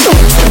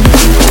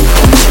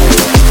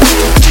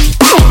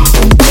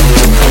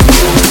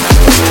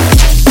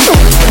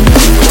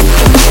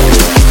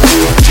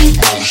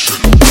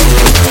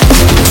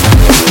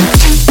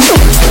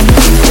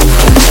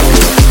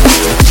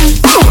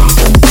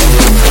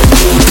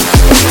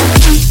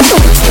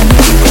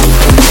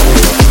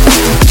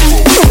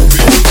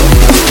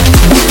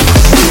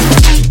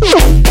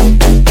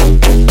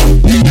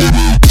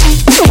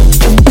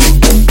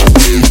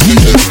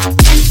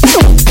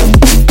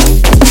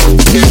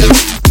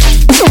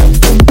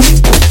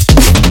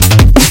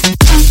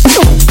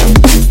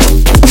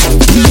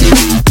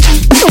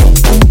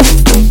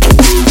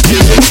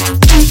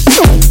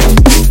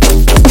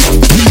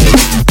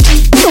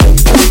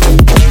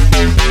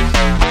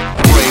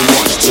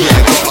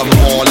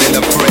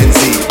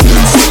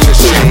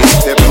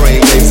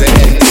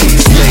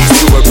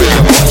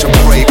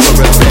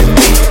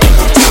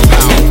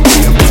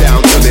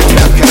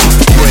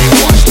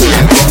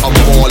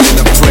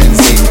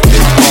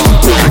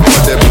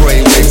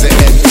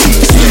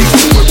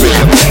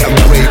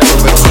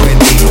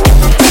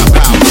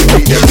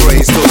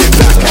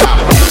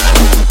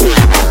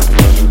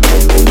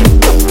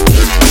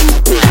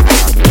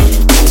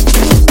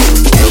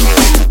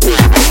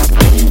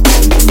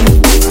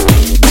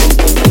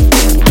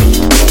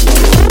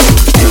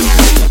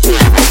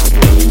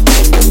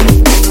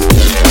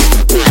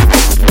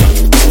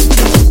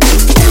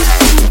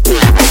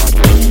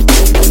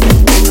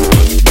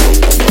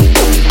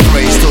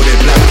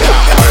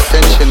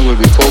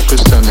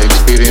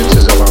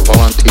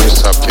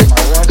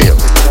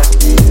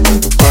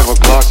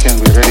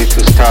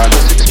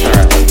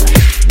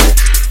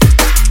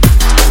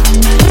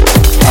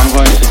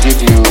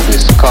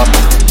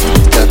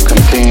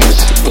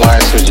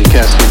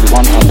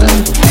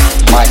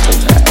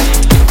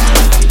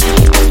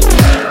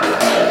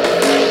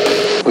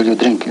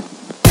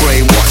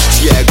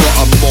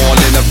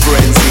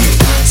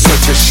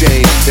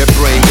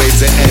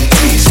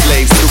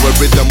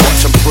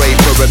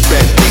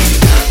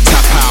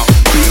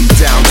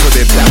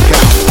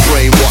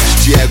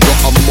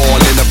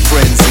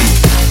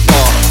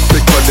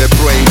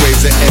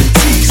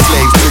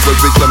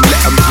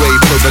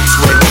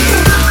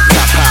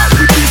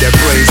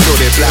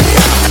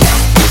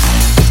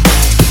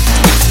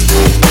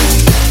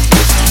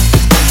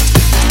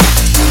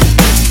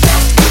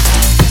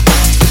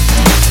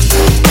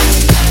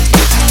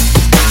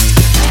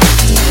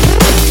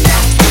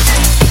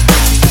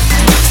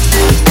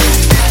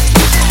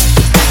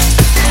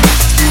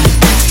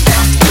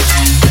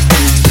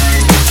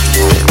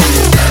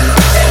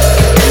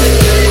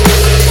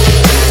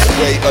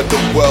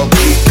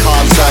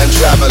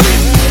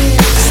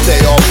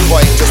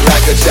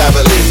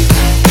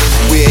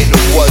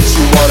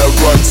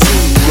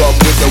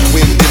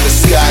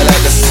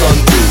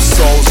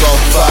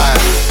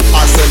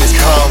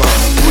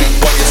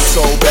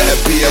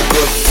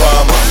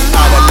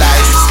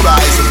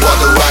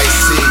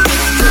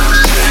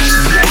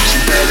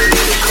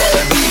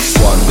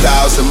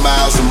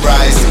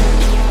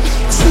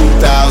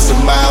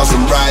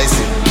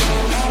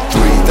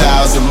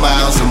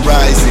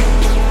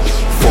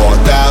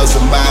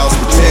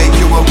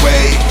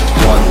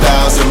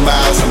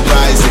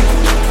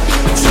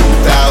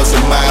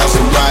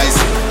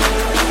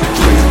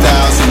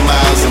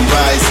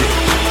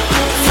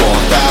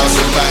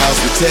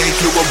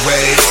 Take you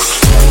away.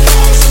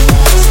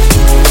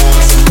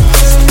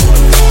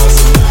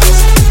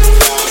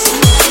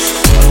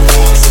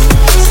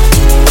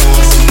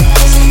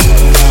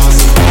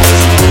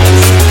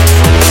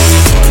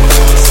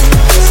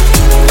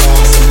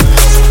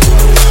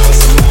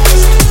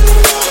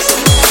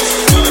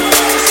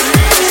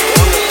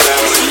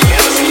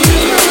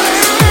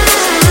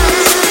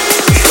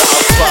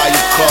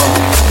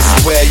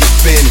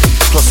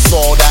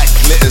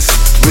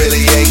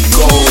 Really ain't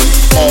gold.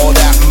 All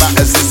that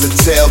matters is the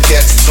tale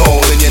gets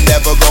told, and you're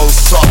never gonna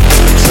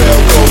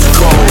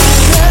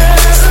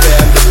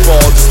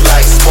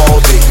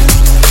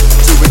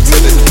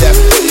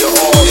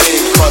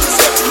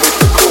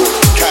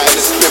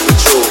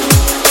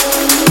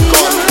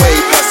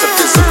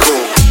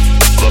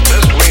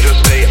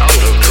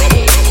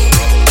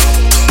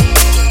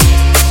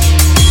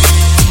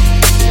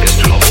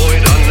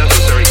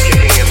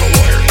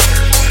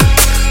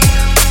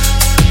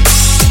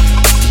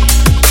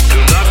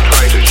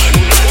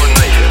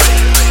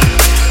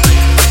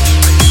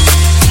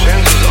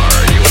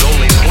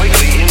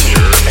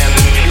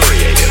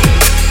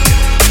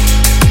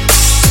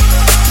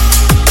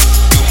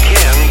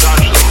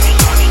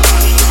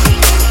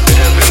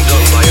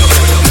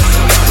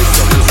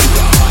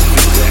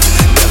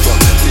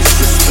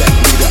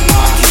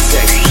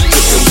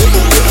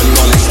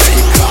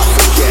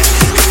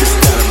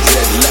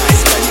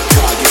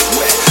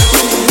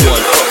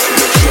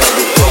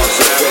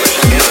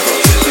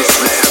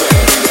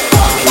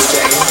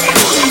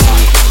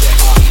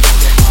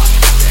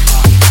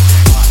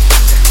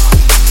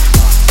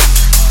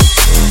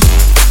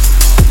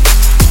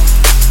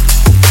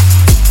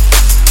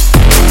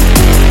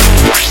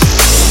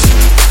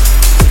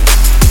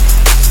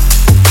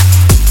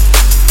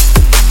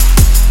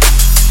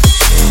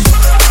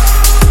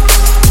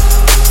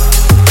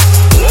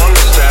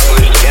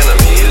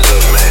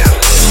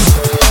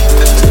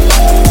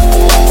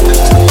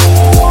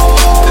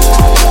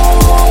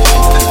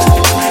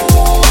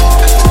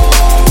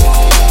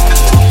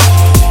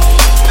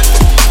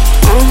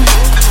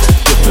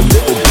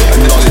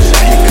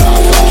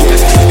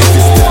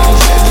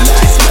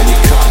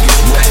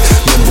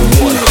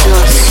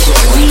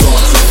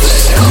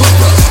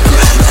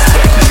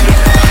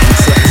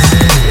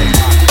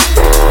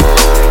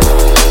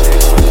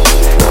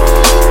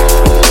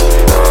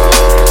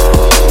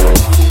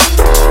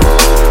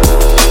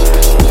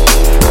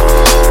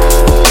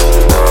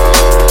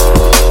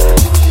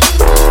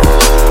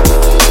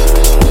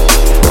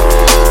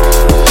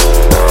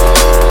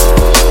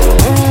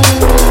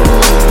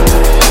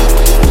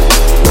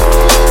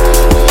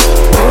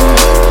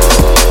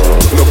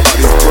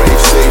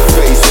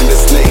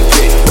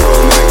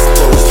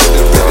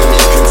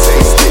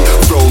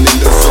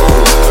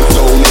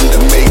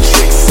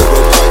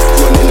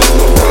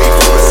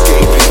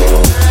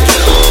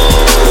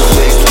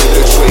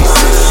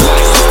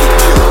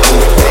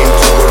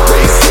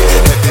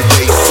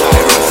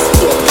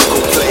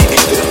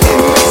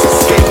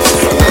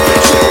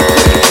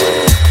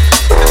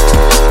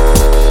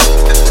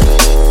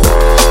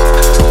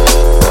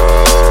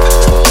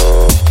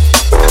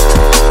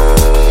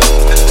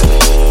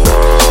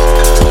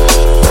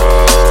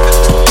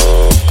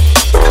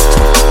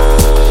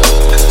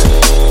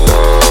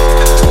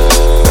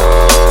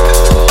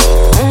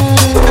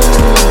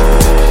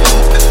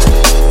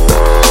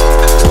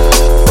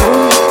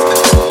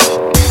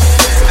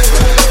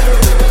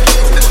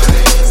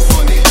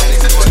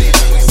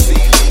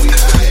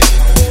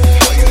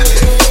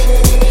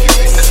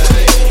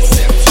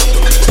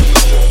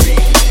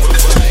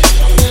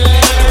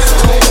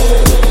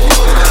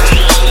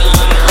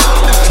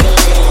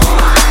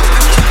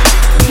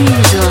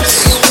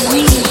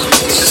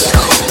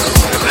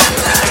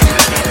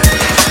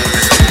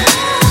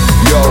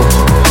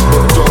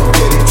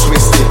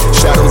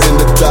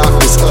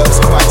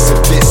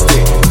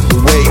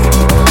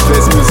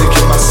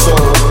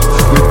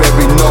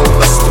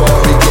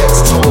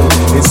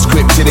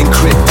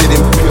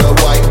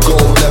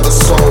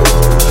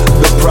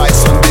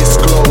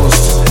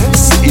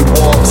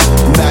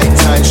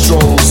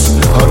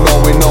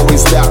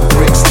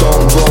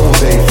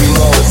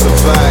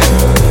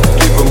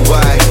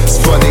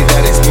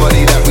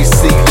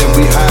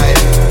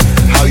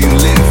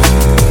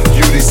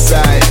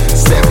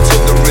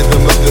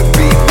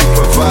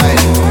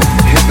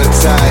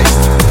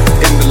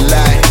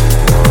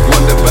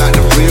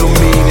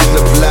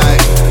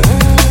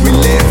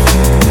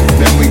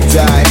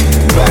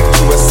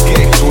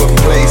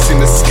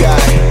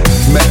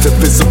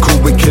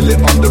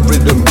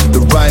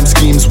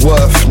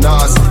worth,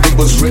 Nas. It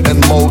was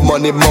written, more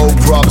money, more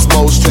props,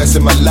 more stress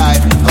in my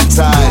life. I'm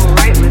tired,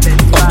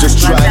 I'm just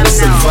trying to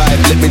survive.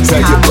 Let me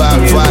tell you about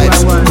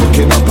vibes,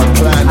 cooking up a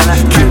plan,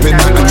 keeping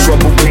out of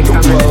trouble with the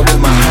world in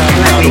my hand.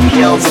 Now the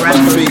world's at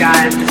my feet,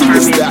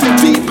 it's that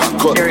deep. I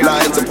cut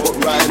lines and put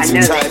rhymes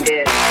in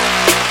time.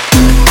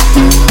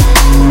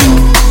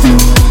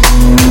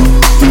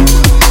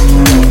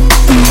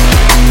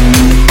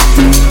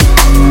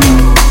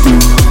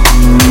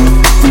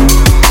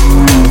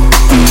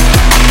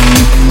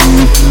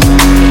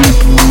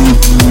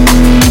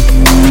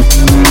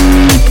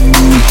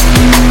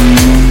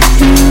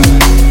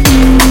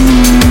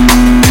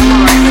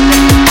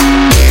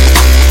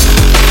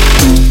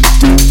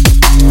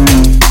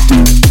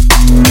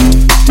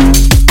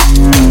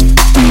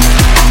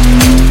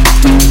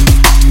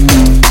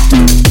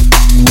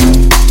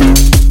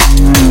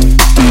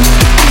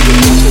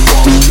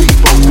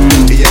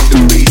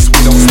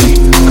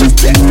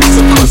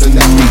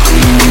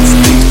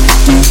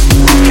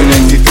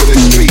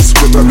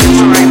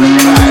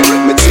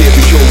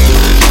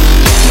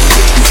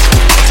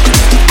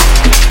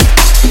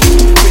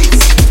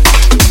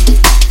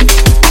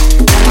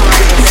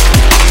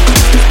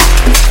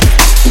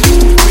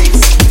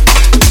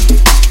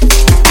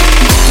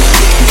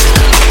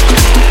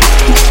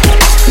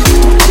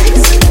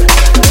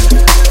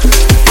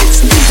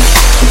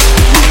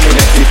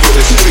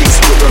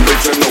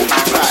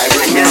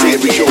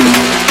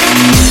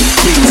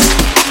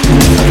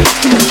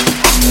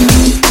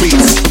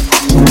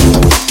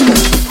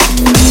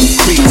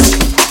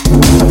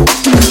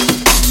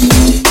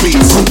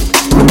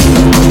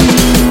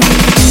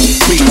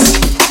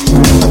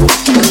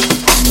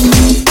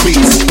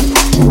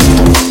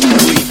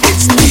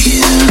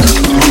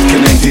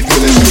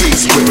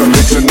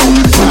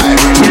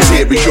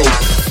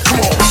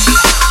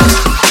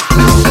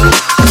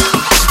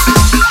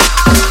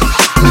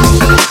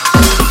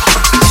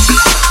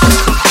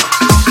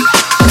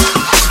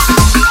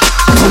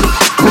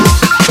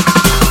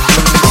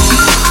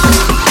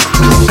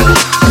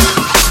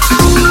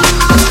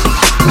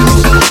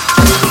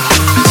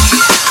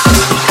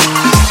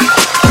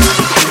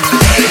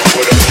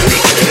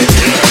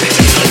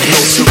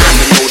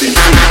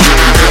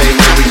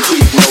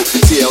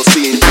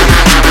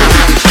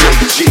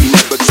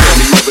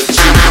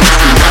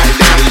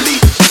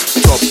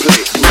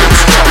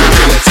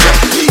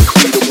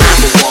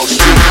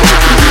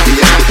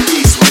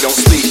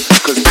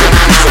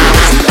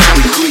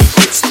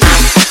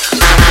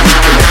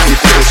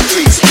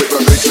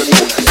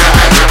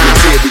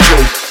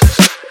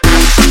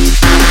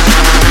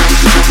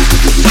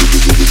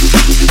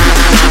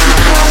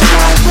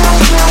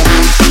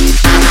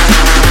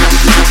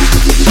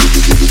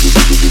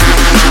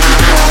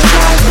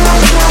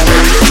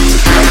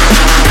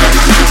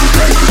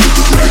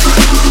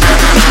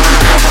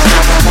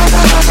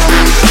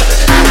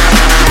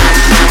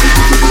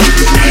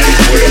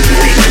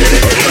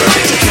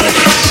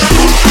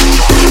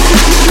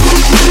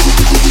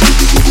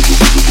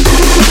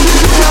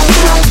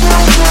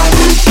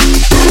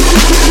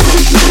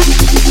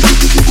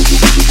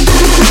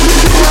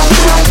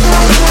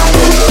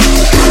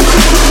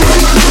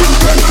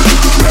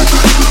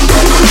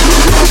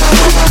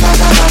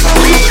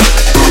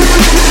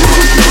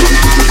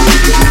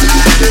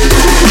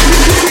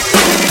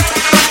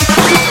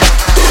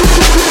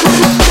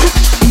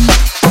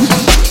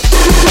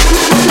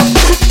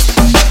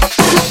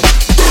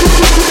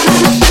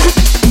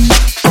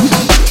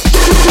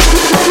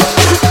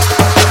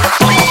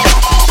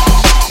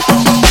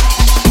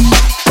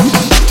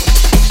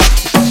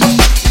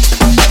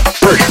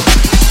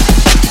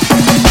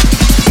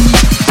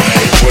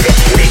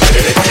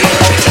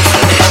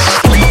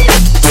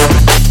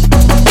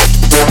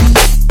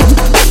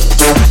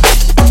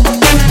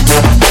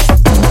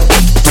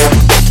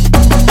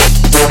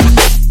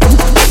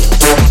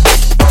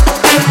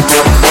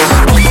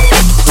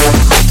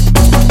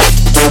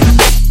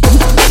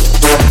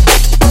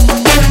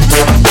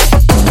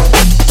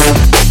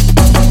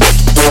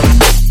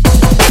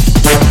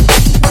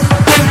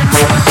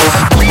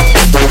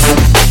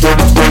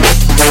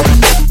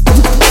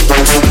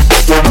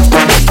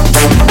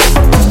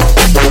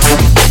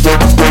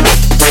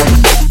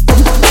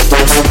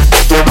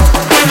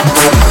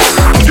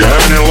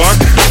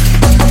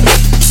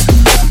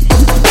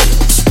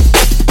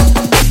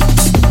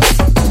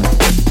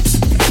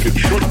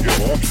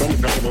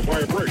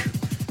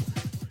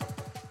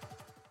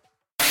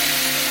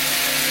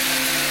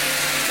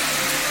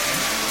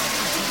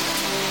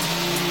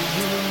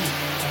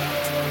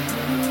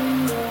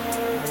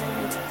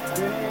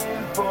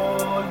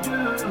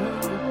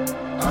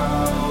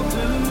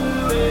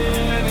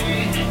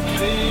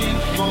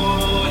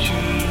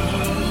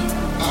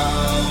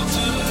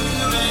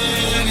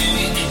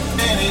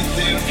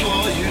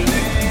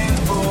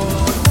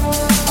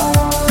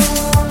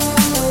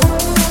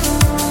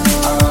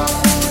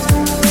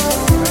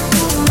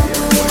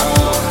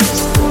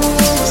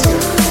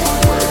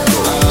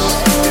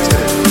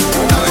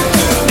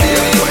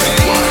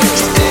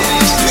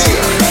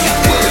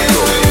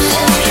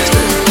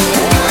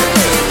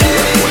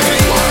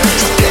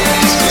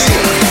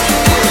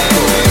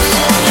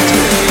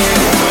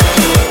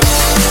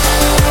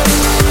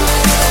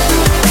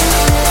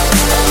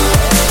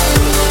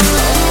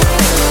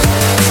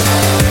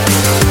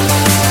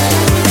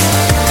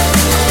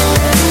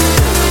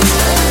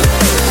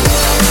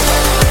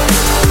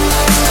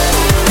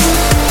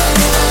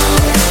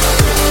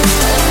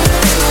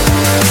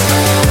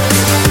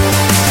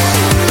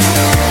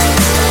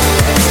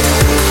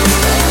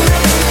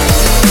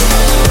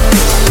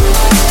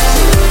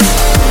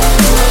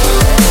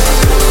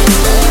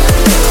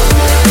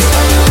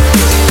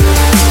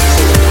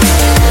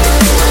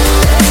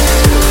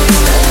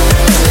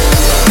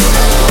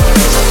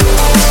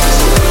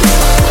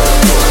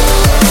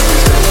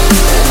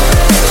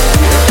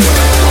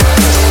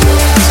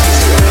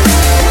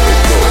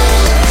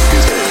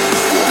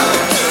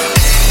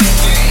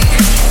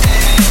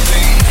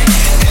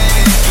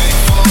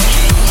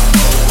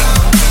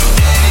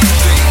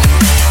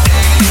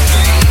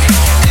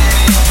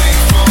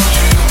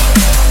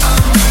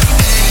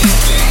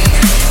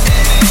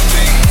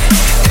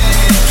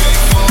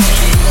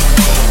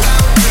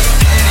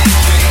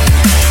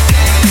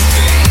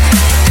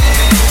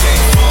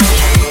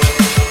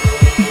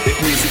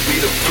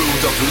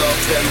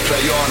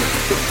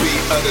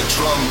 the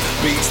drum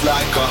beats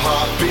like a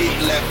heartbeat.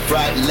 Left,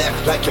 right,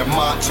 like you're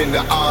marching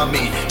the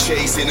army.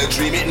 Chasing a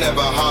dream, it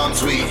never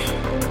harms we.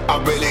 I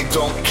really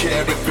don't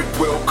care if it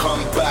will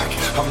come back.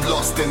 I'm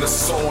lost in the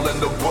soul and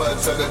the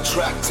words of the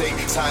track. Take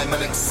time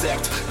and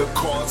accept the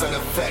cause and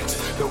effect.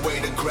 The way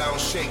the ground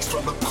shakes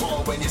from the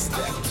core when you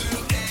step.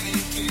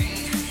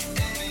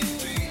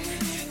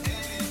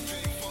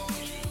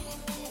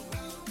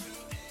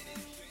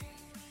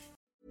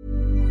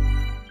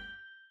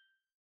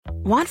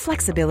 Want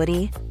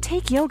flexibility?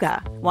 Take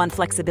yoga. Want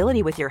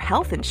flexibility with your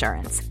health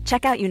insurance?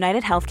 Check out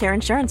United Healthcare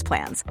Insurance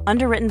Plans.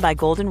 Underwritten by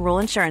Golden Rule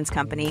Insurance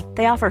Company,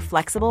 they offer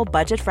flexible,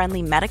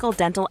 budget-friendly medical,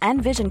 dental,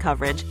 and vision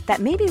coverage that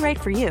may be right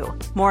for you.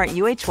 More at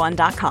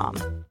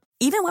uh1.com.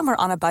 Even when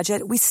we're on a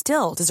budget, we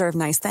still deserve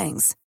nice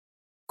things.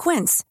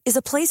 Quince is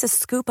a place to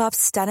scoop up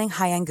stunning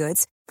high-end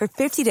goods for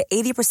 50 to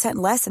 80%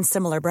 less than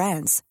similar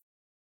brands.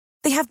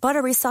 They have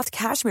buttery soft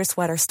cashmere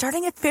sweaters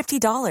starting at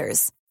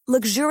 $50,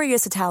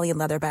 luxurious Italian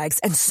leather bags,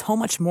 and so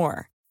much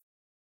more.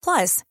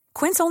 Plus,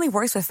 Quince only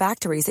works with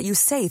factories that use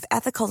safe,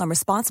 ethical, and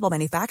responsible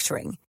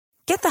manufacturing.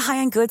 Get the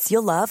high-end goods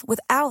you'll love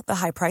without the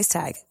high price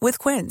tag with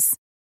Quince.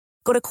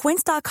 Go to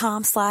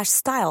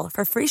quince.com/style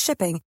for free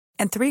shipping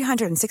and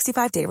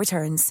 365-day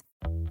returns.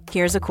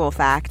 Here's a cool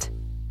fact.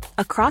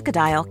 A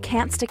crocodile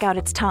can't stick out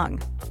its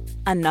tongue.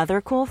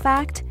 Another cool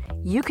fact,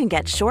 you can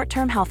get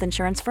short-term health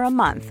insurance for a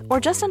month or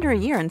just under a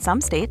year in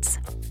some states.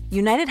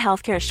 United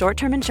Healthcare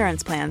short-term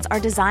insurance plans are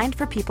designed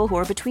for people who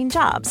are between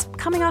jobs,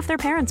 coming off their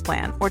parents'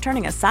 plan, or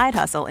turning a side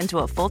hustle into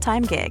a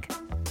full-time gig.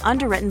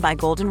 Underwritten by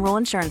Golden Rule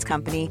Insurance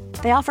Company,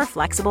 they offer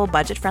flexible,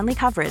 budget-friendly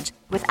coverage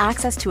with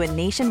access to a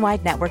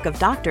nationwide network of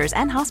doctors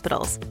and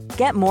hospitals.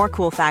 Get more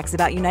cool facts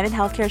about United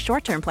Healthcare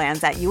short-term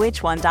plans at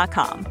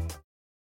uh1.com.